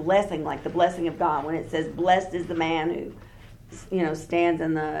for the blessing, like the blessing of God. When it says, "Blessed is the man who, stands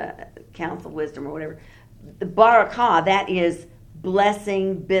in the council of wisdom," or whatever. The barakah, that is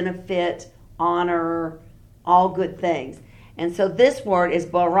blessing, benefit, honor, all good things. And so this word is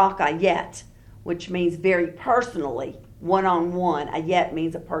barakayet, which means very personally, one-on-one. Ayet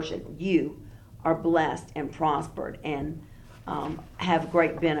means a person. You are blessed and prospered and have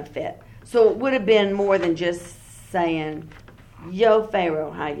great benefit. So it would have been more than just saying, "Yo,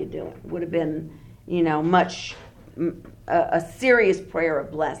 Pharaoh, how you doing?" It would have been, much a serious prayer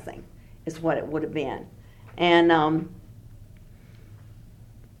of blessing is what it would have been. And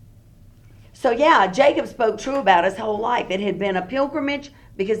so Jacob spoke true about his whole life. It had been a pilgrimage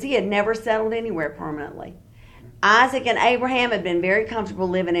because he had never settled anywhere permanently. Isaac and Abraham had been very comfortable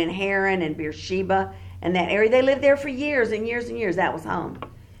living in Haran and Beersheba and that area. They lived there for years and years and years. That was home.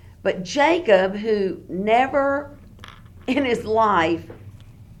 But Jacob, who never in his life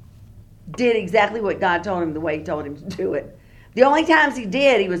did exactly what God told him the way he told him to do it. The only times he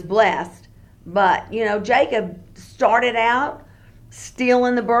did, he was blessed. But, Jacob started out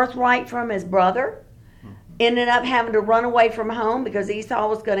stealing the birthright from his brother, ended up having to run away from home because Esau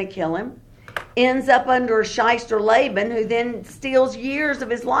was going to kill him, ends up under a shyster Laban, who then steals years of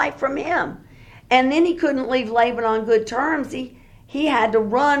his life from him. And then he couldn't leave Laban on good terms. He had to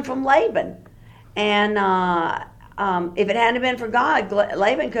run from Laban. And if it hadn't been for God,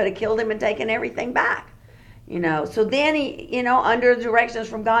 Laban could have killed him and taken everything back. So then he, under directions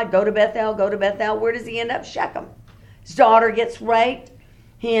from God, go to Bethel, go to Bethel. Where does he end up? Shechem. His daughter gets raped.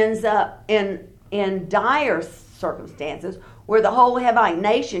 He ends up in dire circumstances where the whole Hivite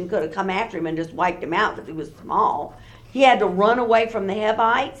nation could have come after him and just wiped him out because he was small. He had to run away from the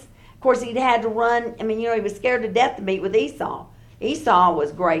Hivites. Of course, he'd had to run. He was scared to death to meet with Esau. Esau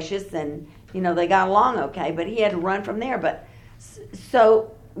was gracious and, they got along okay, but he had to run from there. But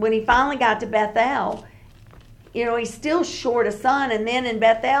so when he finally got to Bethel, he's still short a son. And then in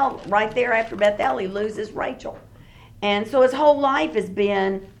Bethel, right there after Bethel, he loses Rachel. And so his whole life has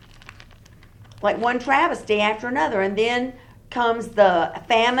been like one travesty after another. And then comes the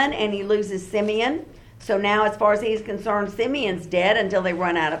famine and he loses Simeon. So now as far as he's concerned, Simeon's dead until they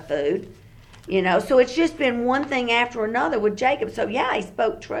run out of food. So it's just been one thing after another with Jacob. So he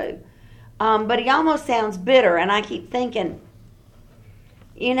spoke true. But he almost sounds bitter. And I keep thinking,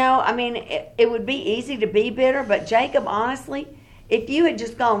 it would be easy to be bitter. But Jacob, honestly, if you had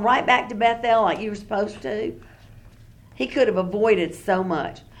just gone right back to Bethel like you were supposed to, he could have avoided so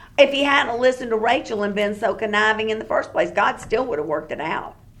much. If he hadn't listened to Rachel and been so conniving in the first place, God still would have worked it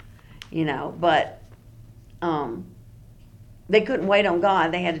out. But they couldn't wait on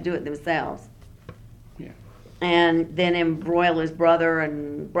God. They had to do it themselves. Yeah. And then embroil his brother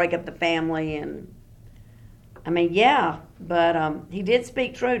and break up the family. But he did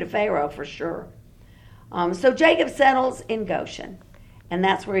speak true to Pharaoh for sure. So Jacob settles in Goshen, and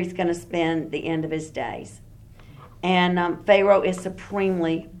that's where he's going to spend the end of his days. And Pharaoh is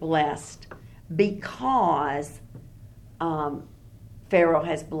supremely blessed because Pharaoh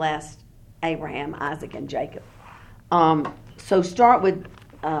has blessed Abraham, Isaac, and Jacob. So start with,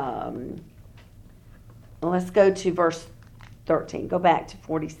 let's go to verse 13. Go back to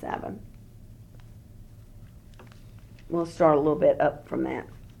 47. We'll start a little bit up from that.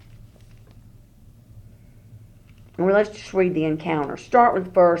 And let's just read the encounter. Start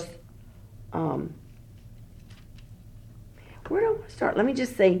with verse, where do I want to start? Let me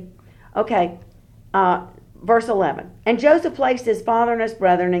just see. Okay, verse 11. And Joseph placed his father and his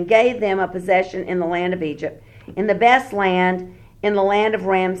brethren and gave them a possession in the land of Egypt, in the best land, in the land of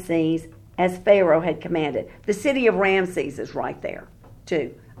Ramses, as Pharaoh had commanded. The city of Ramses is right there,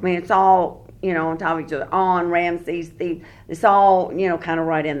 too. I mean, it's all, on top of each other. On, Ramses, it's all, kind of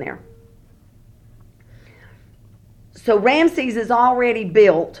right in there. So Ramses is already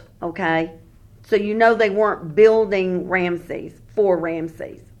built, okay? So they weren't building Ramses for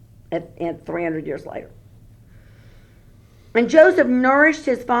Ramses at 300 years later. And Joseph nourished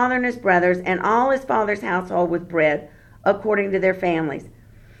his father and his brothers and all his father's household with bread according to their families.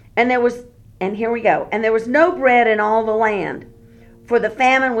 And there was no bread in all the land, for the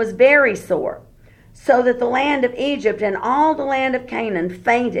famine was very sore, so that the land of Egypt and all the land of Canaan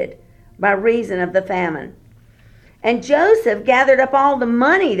fainted by reason of the famine. And Joseph gathered up all the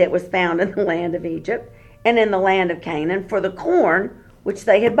money that was found in the land of Egypt and in the land of Canaan for the corn which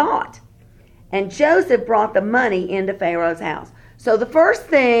they had bought. And Joseph brought the money into Pharaoh's house. So the first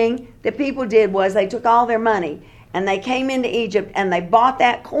thing that people did was they took all their money and they came into Egypt and they bought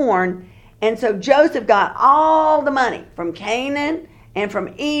that corn. And so Joseph got all the money from Canaan and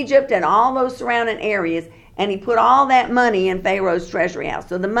from Egypt and all those surrounding areas, and he put all that money in Pharaoh's treasury house.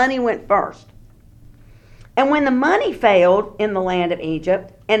 So the money went first. And when the money failed in the land of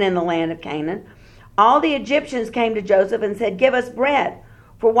Egypt and in the land of Canaan, all the Egyptians came to Joseph and said, "Give us bread,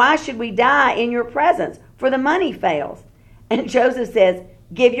 for why should we die in your presence? For the money fails." And Joseph says,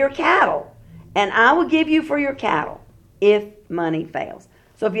 "Give your cattle, and I will give you for your cattle if money fails."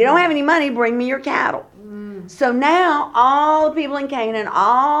 So if you don't have any money, bring me your cattle. So now all the people in Canaan,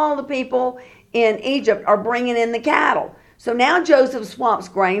 all the people in Egypt are bringing in the cattle. So now Joseph swaps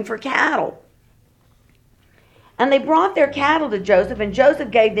grain for cattle. And they brought their cattle to Joseph, and Joseph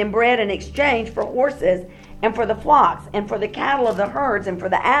gave them bread in exchange for horses and for the flocks and for the cattle of the herds and for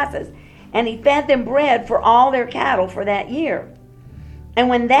the asses. And he fed them bread for all their cattle for that year. And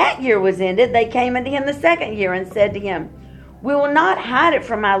when that year was ended, they came unto him the second year and said to him, "We will not hide it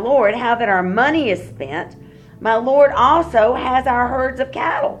from my Lord how that our money is spent. My Lord also has our herds of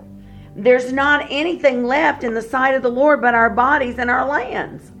cattle. There's not anything left in the sight of the Lord but our bodies and our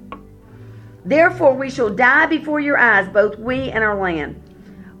lands. Therefore we shall die before your eyes, both we and our land.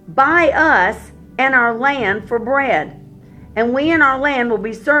 Buy us and our land for bread, and we and our land will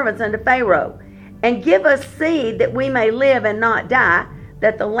be servants unto Pharaoh. And give us seed that we may live and not die,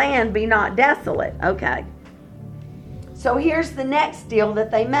 that the land be not desolate." Okay. So here's the next deal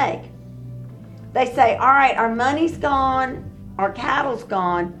that they make. They say, all right, our money's gone, our cattle's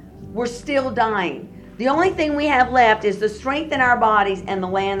gone, we're still dying. The only thing we have left is the strength in our bodies and the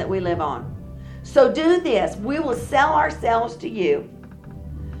land that we live on. So do this, we will sell ourselves to you.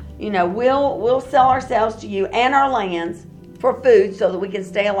 We'll sell ourselves to you and our lands for food so that we can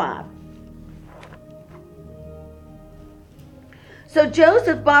stay alive. So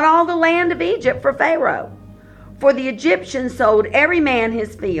Joseph bought all the land of Egypt for Pharaoh. For the Egyptians sold every man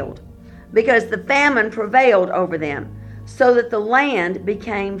his field, because the famine prevailed over them, so that the land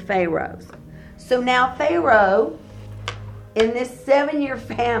became Pharaoh's. So now Pharaoh, in this 7-year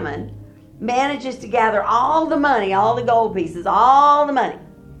famine, manages to gather all the money, all the gold pieces, all the money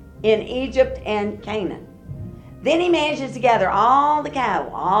in Egypt and Canaan. Then he manages to gather all the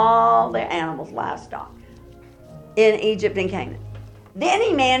cattle, all the animals, livestock in Egypt and Canaan. Then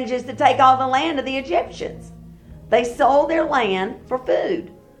he manages to take all the land of the Egyptians. They sold their land for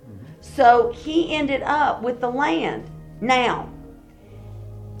food. So he ended up with the land. Now,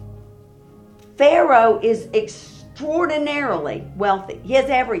 Pharaoh is extraordinarily wealthy. He has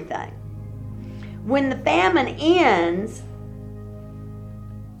everything. When the famine ends,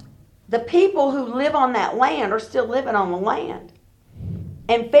 the people who live on that land are still living on the land.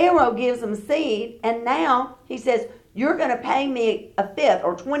 And Pharaoh gives them seed, and now he says, you're going to pay me a fifth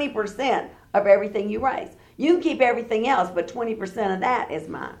or 20% of everything you raise. You can keep everything else, but 20% of that is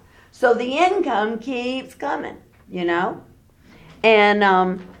mine. So the income keeps coming, you know? And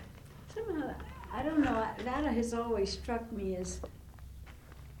Somehow, I don't know, that has always struck me as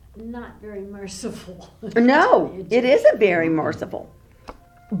not very merciful. no, it isn't very merciful.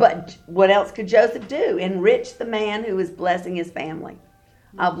 But what else could Joseph do? Enrich the man who is blessing his family.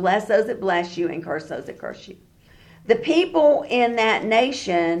 I'll bless those that bless you and curse those that curse you. The people in that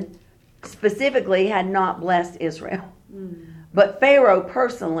nation specifically had not blessed Israel. But Pharaoh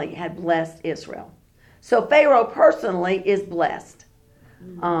personally had blessed Israel. So Pharaoh personally is blessed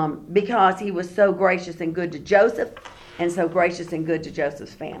because he was so gracious and good to Joseph and so gracious and good to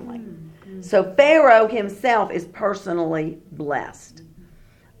Joseph's family. So Pharaoh himself is personally blessed.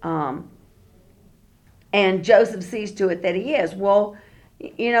 And Joseph sees to it that he is. Well,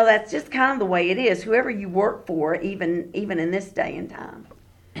 you know, that's just kind of the way it is. Whoever you work for, even in this day and time,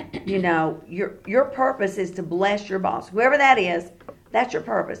 you know, your purpose is to bless your boss. Whoever that is, that's your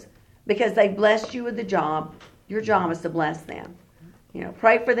purpose. Because they blessed you with the job, your job is to bless them. You know,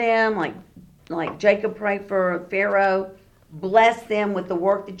 pray for them like Jacob prayed for Pharaoh. Bless them with the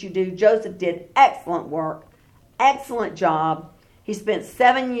work that you do. Joseph did excellent work, excellent job. He spent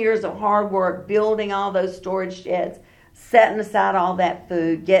 7 years of hard work building all those storage sheds, setting aside all that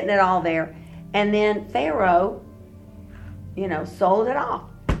food, getting it all there. And then Pharaoh, you know, sold it off.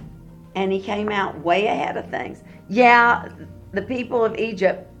 And he came out way ahead of things. Yeah, the people of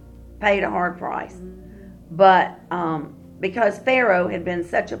Egypt paid a hard price. But because Pharaoh had been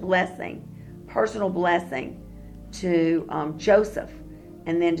such a blessing, personal blessing to Joseph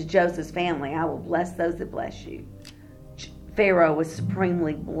and then to Joseph's family, I will bless those that bless you. Pharaoh was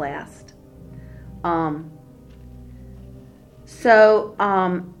supremely blessed. So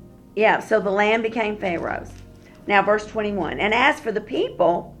the land became Pharaoh's. Now, verse 21. And as for the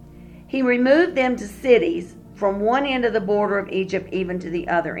people, he removed them to cities from one end of the border of Egypt even to the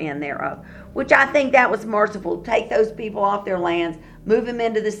other end thereof, which I think that was merciful. Take those people off their lands, move them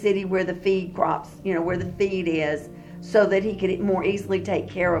into the city where the feed crops, you know, where the feed is, so that he could more easily take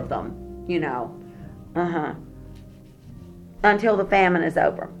care of them, you know. Until the famine is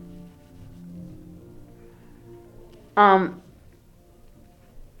over.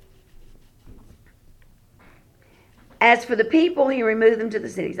 As for the people, he removed them to the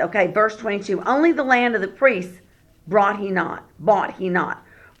cities. Okay, verse 22. Only the land of the priests bought he not.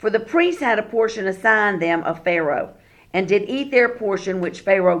 For the priests had a portion assigned them of Pharaoh, and did eat their portion which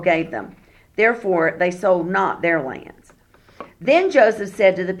Pharaoh gave them. Therefore they sold not their lands. Then Joseph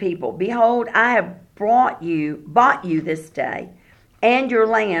said to the people, Behold, I have bought you this day, and your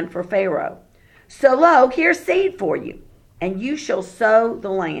land for Pharaoh. So lo, here's seed for you, and you shall sow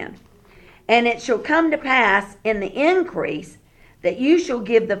the land. And it shall come to pass in the increase that you shall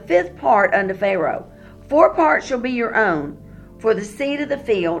give the fifth part unto Pharaoh. 4 parts shall be your own, for the seed of the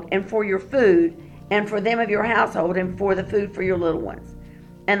field, and for your food, and for them of your household, and for the food for your little ones.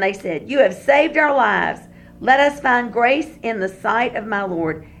 And they said, You have saved our lives. Let us find grace in the sight of my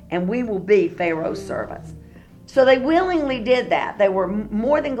Lord, and we will be Pharaoh's servants. So they willingly did that. They were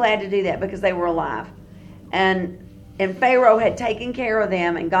more than glad to do that because they were alive. And Pharaoh had taken care of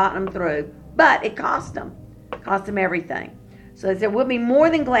them and gotten them through. But it cost them. It cost them everything. So they said, we'll be more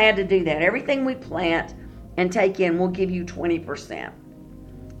than glad to do that. Everything we plant and take in, we'll give you 20%.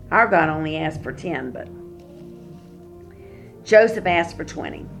 Our God only asked for 10, but Joseph asked for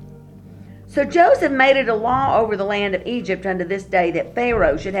 20. So Joseph made it a law over the land of Egypt unto this day that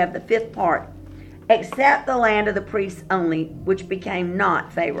Pharaoh should have the fifth part, except the land of the priests only, which became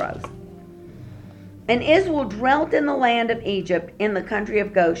not Pharaoh's. And Israel dwelt in the land of Egypt in the country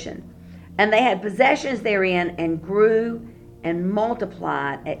of Goshen, and they had possessions therein, and grew and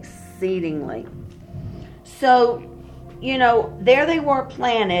multiplied exceedingly. So, you know, there they were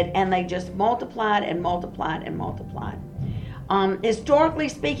planted, and they just multiplied and multiplied and multiplied. Historically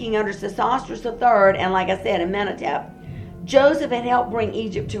speaking, under Sesostris III, and like I said, Amenhotep, Joseph had helped bring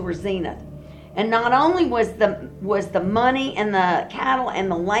Egypt to her zenith. And not only was the money and the cattle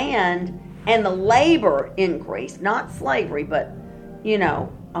and the land and the labor increased, not slavery, but, you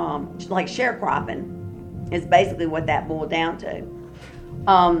know, like sharecropping is basically what that boiled down to.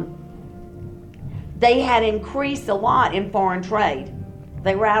 They had increased a lot in foreign trade.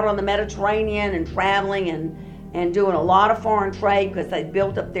 They were out on the Mediterranean and traveling and doing a lot of foreign trade because they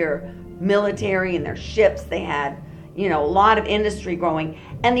built up their military and their ships. They had, you know, a lot of industry growing.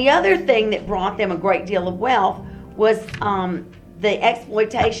 And the other thing that brought them a great deal of wealth was the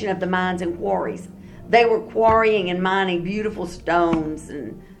exploitation of the mines and quarries. They were quarrying and mining beautiful stones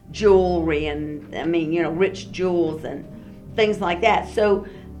and jewelry and, rich jewels and things like that. So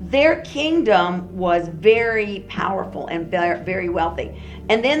their kingdom was very powerful and very wealthy.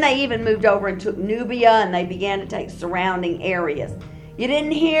 And then they even moved over and took Nubia, and they began to take surrounding areas. You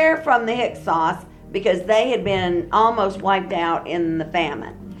didn't hear from the Hyksos because they had been almost wiped out in the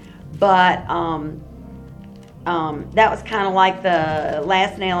famine. But that was kind of like the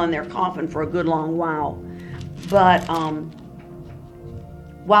last nail in their coffin for a good long while. But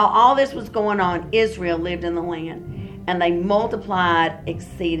while all this was going on, Israel lived in the land, and they multiplied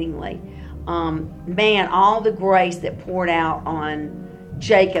exceedingly. All the grace that poured out on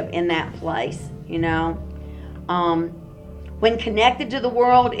Jacob in that place, When connected to the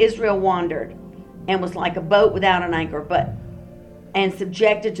world, Israel wandered and was like a boat without an anchor, and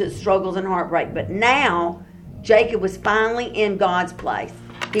subjected to struggles and heartbreak. But now, Jacob was finally in God's place.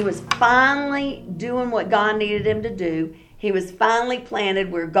 He was finally doing what God needed him to do. He was finally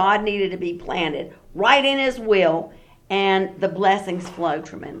planted where God needed to be planted, right in his will, and the blessings flowed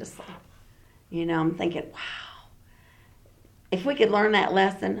tremendously. I'm thinking, wow, if we could learn that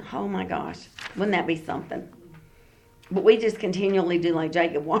lesson, oh my gosh, wouldn't that be something? But we just continually do like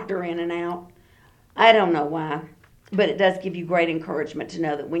Jacob, wander in and out. I don't know why, but it does give you great encouragement to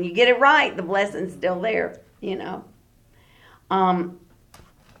know that when you get it right, the blessing's still there,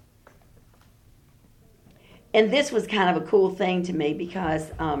 And this was kind of a cool thing to me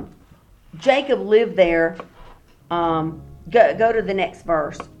because Jacob lived there. Go to the next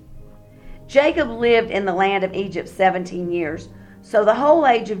verse. Jacob lived in the land of Egypt 17 years. So the whole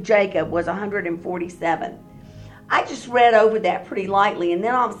age of Jacob was 147. I just read over that pretty lightly, and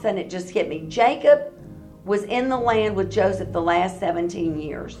then all of a sudden it just hit me. Jacob was in the land with Joseph the last 17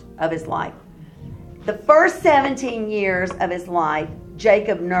 years of his life. The first 17 years of his life,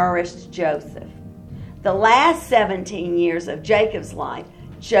 Jacob nourished Joseph. The last 17 years of Jacob's life,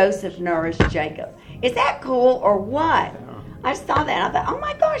 Joseph nourished Jacob. Is that cool or what? I saw that and I thought, oh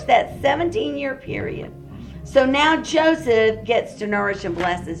my gosh, that's 17-year period. So now Joseph gets to nourish and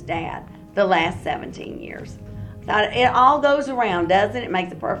bless his dad the last 17 years. Thought it all goes around, doesn't it? It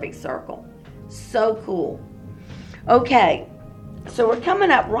makes a perfect circle. So cool. Okay, so we're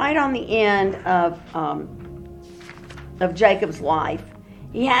coming up right on the end of Jacob's life.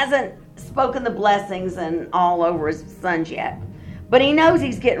 He hasn't spoken the blessings and all over his sons yet. But he knows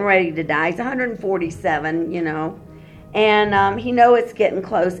he's getting ready to die. He's 147, and he knows it's getting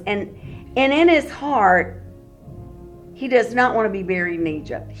close. And in his heart, he does not want to be buried in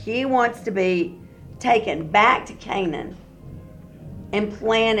Egypt. He wants to be taken back to Canaan and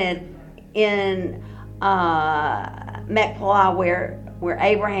planted in Machpelah, where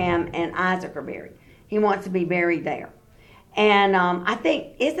Abraham and Isaac are buried. He wants to be buried there. And I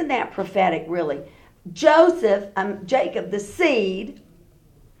think, isn't that prophetic, really? Jacob, the seed,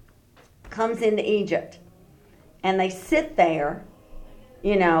 comes into Egypt. And they sit there,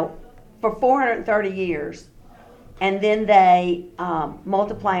 for 430 years. And then they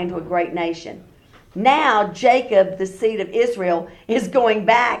multiply into a great nation. Now, Jacob, the seed of Israel, is going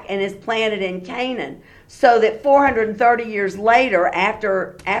back and is planted in Canaan. So that 430 years later,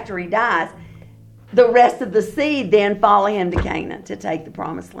 after he dies, the rest of the seed then follow him to Canaan to take the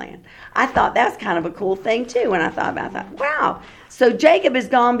promised land. I thought that's kind of a cool thing too. When I thought about that, wow. So Jacob has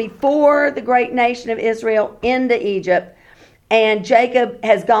gone before the great nation of Israel into Egypt, and Jacob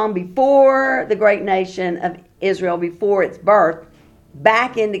has gone before the great nation of Israel before its birth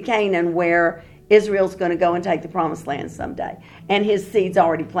back into Canaan, where Israel's going to go and take the promised land someday. And his seed's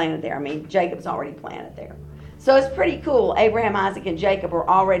already planted there. Jacob's already planted there. So it's pretty cool. Abraham, Isaac, and Jacob are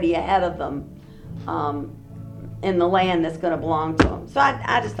already ahead of them in the land that's going to belong to them. So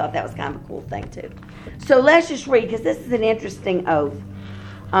I just thought that was kind of a cool thing too. So let's just read, because this is an interesting oath.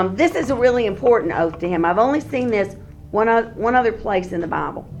 This is a really important oath to him. I've only seen this one other place in the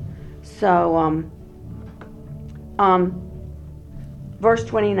Bible. So verse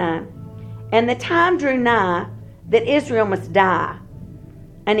 29. And the time drew nigh that Israel must die.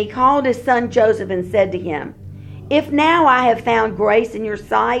 And he called his son Joseph and said to him, If now I have found grace in your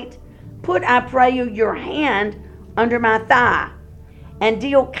sight, put, I pray you, your hand under my thigh, and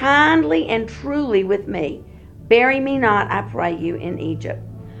deal kindly and truly with me. Bury me not, I pray you, in Egypt.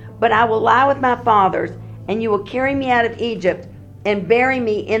 But I will lie with my fathers, and you will carry me out of Egypt, and bury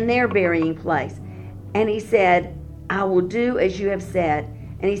me in their burying place. And he said, I will do as you have said.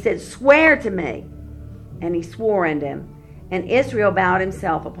 And he said, Swear to me. And he swore unto him. And Israel bowed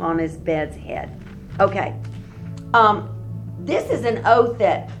himself upon his bed's head. Okay. This is an oath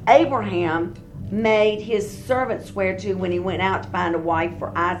that Abraham made his servant swear to when he went out to find a wife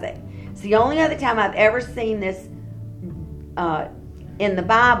for Isaac. It's the only other time I've ever seen this in the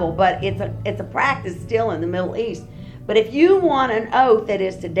Bible, but it's a practice still in the Middle East. But if you want an oath that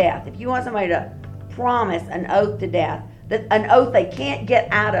is to death, if you want somebody to promise an oath to death, an oath they can't get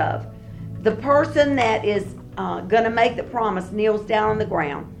out of, the person that is going to make the promise kneels down on the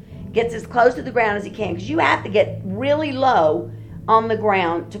ground, gets as close to the ground as he can, because you have to get really low on the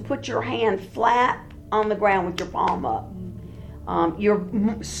ground to put your hand flat on the ground with your palm up. You're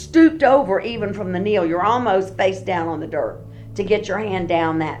stooped over even from the kneel. You're almost face down on the dirt to get your hand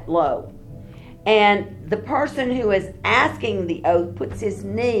down that low. And the person who is asking the oath puts his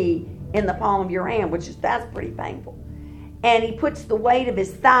knee in the palm of your hand, that's pretty painful. And he puts the weight of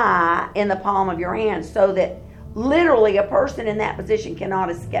his thigh in the palm of your hand so that literally a person in that position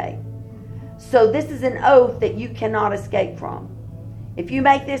cannot escape. So this is an oath that you cannot escape from. If you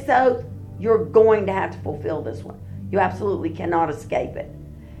make this oath, you're going to have to fulfill this one. You absolutely cannot escape it.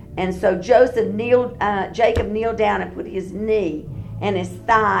 And so Jacob kneeled down and put his knee and his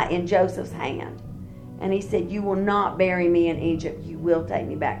thigh in Joseph's hand. And he said, "You will not bury me in Egypt. You will take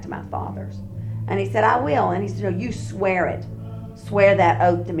me back to my fathers." And he said, "I will." And he said, "No, you swear it. Swear that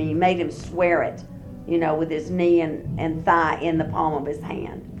oath to me." He made him swear it, with his knee and thigh in the palm of his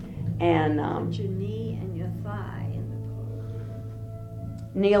hand. And put your knee and your thigh in the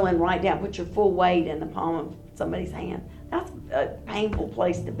palm. Kneeling right down. Put your full weight in the palm of somebody's hand. That's a painful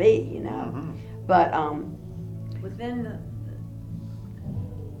place to be, Mm-hmm. But Within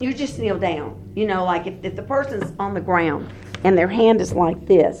you just kneel down. Like if the person's on the ground and their hand is like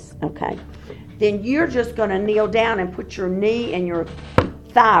this, okay, then you're just going to kneel down and put your knee and your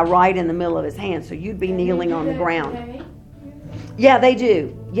thigh right in the middle of his hand. So you'd be kneeling on the ground. Yeah, they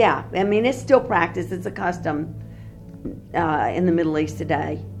do. Yeah, I mean, it's still practice. It's a custom in the Middle East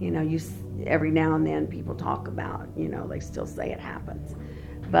today. Every now and then people talk about, they still say it happens.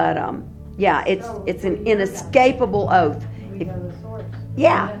 But yeah, it's an inescapable oath.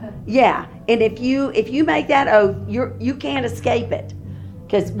 Yeah. And if you make that oath, you can't escape it,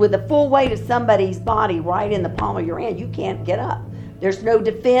 because with the full weight of somebody's body right in the palm of your hand, you can't get up. There's no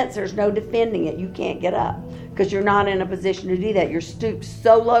defense. There's no defending it. You can't get up because you're not in a position to do that. You're stooped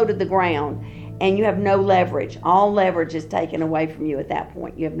so low to the ground, and you have no leverage. All leverage is taken away from you at that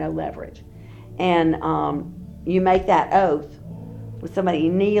point. You have no leverage, and you make that oath with somebody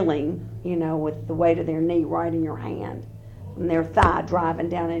kneeling, with the weight of their knee right in your hand, and their thigh driving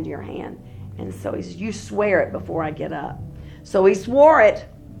down into your hand. And so he says, "You swear it before I get up." So he swore it.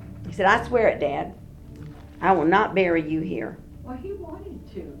 He said, "I swear it, Dad. I will not bury you here." Well, he wanted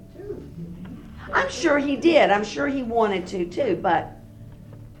to, too. I'm sure he did. I'm sure he wanted to, too. But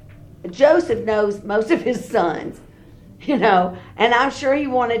Joseph knows most of his sons, and I'm sure he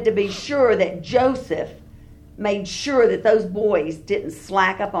wanted to be sure that Joseph made sure that those boys didn't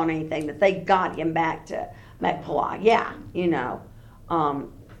slack up on anything, that they got him back to Machpelah. Yeah,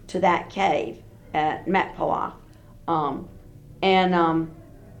 to that cave at Machpelah.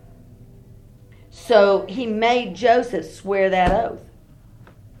 So he made Joseph swear that oath.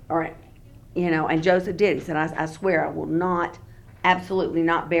 All right, and Joseph did. He said, I swear I will not, absolutely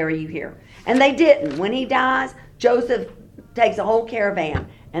not bury you here. And they didn't. When he dies, Joseph takes a whole caravan,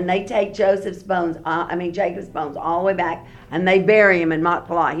 and they take Jacob's bones all the way back, and they bury him in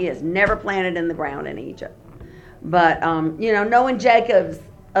Machpelah. He is never planted in the ground in Egypt. But, knowing Jacob's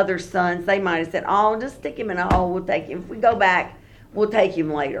other sons, they might have said, "Oh, just stick him in a hole. We'll take him. If we go back, we'll take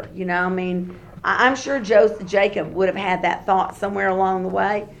him later." I'm sure Jacob would have had that thought somewhere along the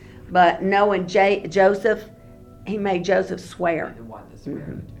way. But knowing Joseph, he made Joseph swear.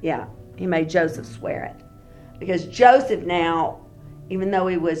 Yeah, he made Joseph swear it. Because Joseph now, even though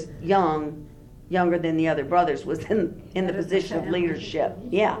he was younger than the other brothers, was in the position of leadership.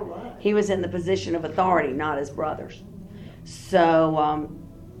 Yeah, he was in the position of authority, not his brothers. So,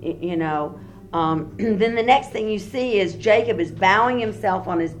 then the next thing you see is Jacob is bowing himself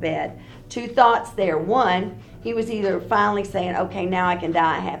on his bed. Two thoughts there. One, he was either finally saying, "Okay, now I can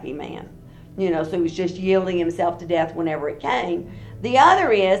die a happy man." So he was just yielding himself to death whenever it came. The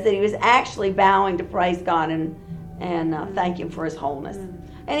other is that he was actually bowing to praise God and thank him for his wholeness.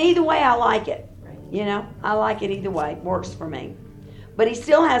 And either way, I like it. I like it either way. It works for me. But he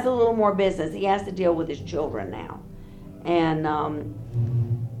still has a little more business. He has to deal with his children now. And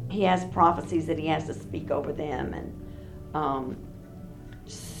he has prophecies that he has to speak over them. And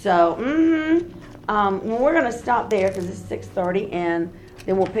we're going to stop there because it's 6:30, and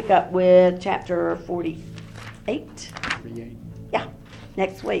then we'll pick up with chapter 48. Yeah,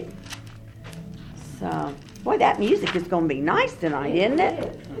 next week. So Boy, that music is going to be nice tonight, isn't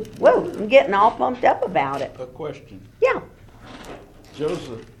it? Whoa, I'm getting all pumped up about it. A question. Yeah.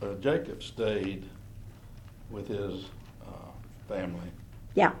 Jacob stayed with his family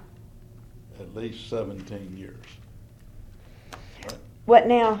Yeah. at least 17 years. Right? What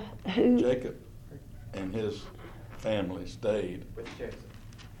now? Who? Jacob and his family stayed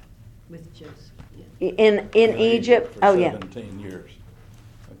With Joseph, yeah. In Egypt? for Oh, yeah. 17 years.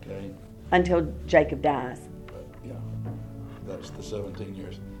 Okay. Until Jacob dies. But, yeah, that's the 17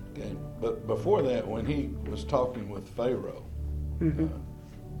 years. Okay. But before that, when he was talking with Pharaoh,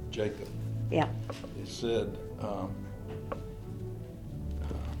 Jacob, Yeah. he said,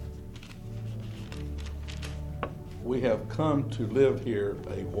 we have come to live here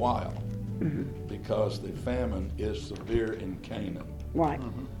a while because the famine is severe in Canaan. Right.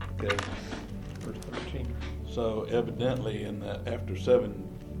 Okay. Verse 13. So evidently, after 7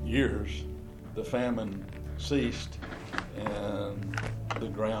 years, the famine ceased, and the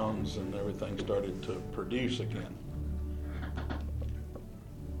grounds and everything started to produce again.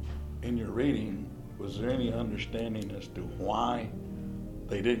 In your reading, was there any understanding as to why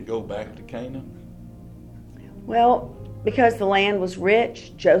they didn't go back to Canaan? Well, because the land was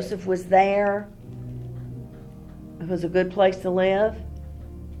rich, Joseph was there. It was a good place to live,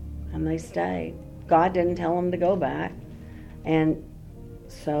 and they stayed. God didn't tell them to go back, and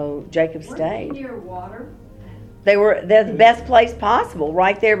so Jacob Weren't stayed. they near water? They're the best place possible,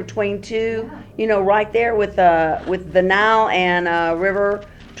 right there between two, right there with the Nile and river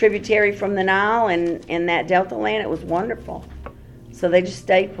tributary from the Nile and that delta land. It was wonderful. So they just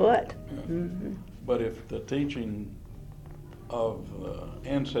stayed put. Mm-hmm. But if the teaching of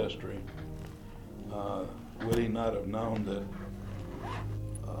ancestry, would he not have known that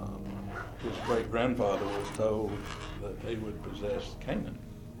his great-grandfather was told that they would possess Canaan?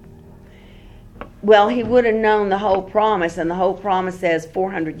 Well, he would have known the whole promise, and the whole promise says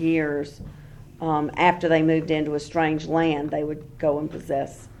 400 years after they moved into a strange land, they would go and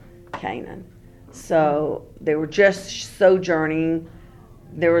possess Canaan. So they were just sojourning.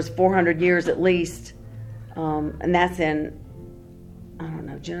 There was 400 years at least, and that's in, I don't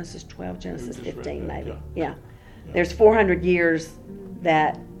know, Genesis 12, Genesis 15 maybe. Yeah. There's 400 years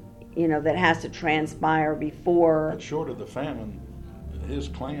that, that has to transpire before. But short of the famine, his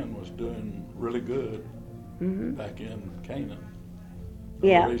clan was doing really good back in Canaan.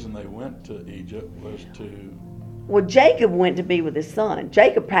 The reason they went to Egypt was to... Well, Jacob went to be with his son.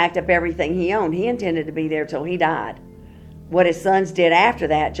 Jacob packed up everything he owned. He intended to be there till he died. What his sons did after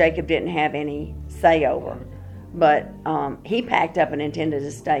that, Jacob didn't have any say over. But he packed up and intended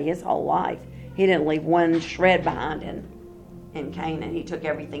to stay his whole life. He didn't leave one shred behind in Canaan. He took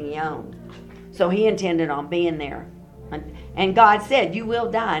everything he owned. So he intended on being there. And God said, you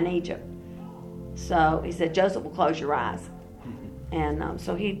will die in Egypt. So he said, Joseph will close your eyes. And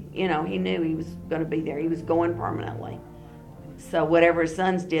so he knew he was going to be there. He was going permanently. So whatever his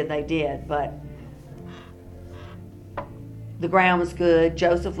sons did, they did. But the ground was good.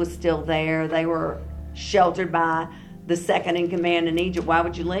 Joseph was still there. They were sheltered by the second in command in Egypt. Why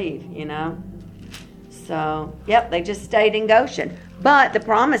would you leave, So, they just stayed in Goshen. But the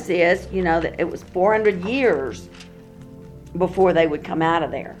promise is, that it was 400 years before they would come out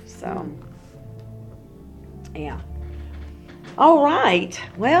of there. So, yeah. All right.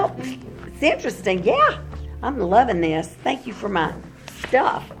 Well, it's interesting. Yeah, I'm loving this. Thank you for my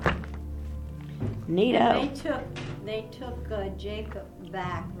stuff. Neato. They took Jacob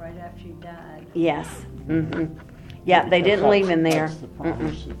back right after he died. Yes. Mm-hmm. Yeah, they didn't leave him there. That's the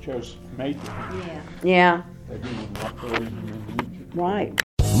promise that Joseph made to him. Yeah. They didn't want to leave him in Egypt. Right.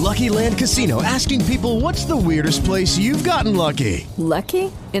 Lucky Land Casino, asking people, what's the weirdest place you've gotten lucky?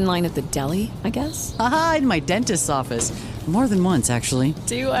 Lucky? In line at the deli, I guess? Aha, in my dentist's office. More than once, actually.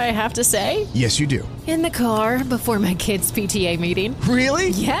 Do I have to say? Yes, you do. In the car before my kids' PTA meeting. Really?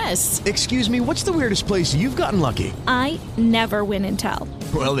 Yes. Excuse me, what's the weirdest place you've gotten lucky? I never win and tell.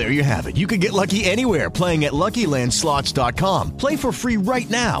 Well, there you have it. You can get lucky anywhere, playing at LuckyLandSlots.com. Play for free right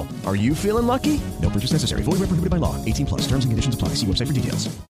now. Are you feeling lucky? No purchase necessary. Void where prohibited by law. 18+. Terms and conditions apply. See website for details.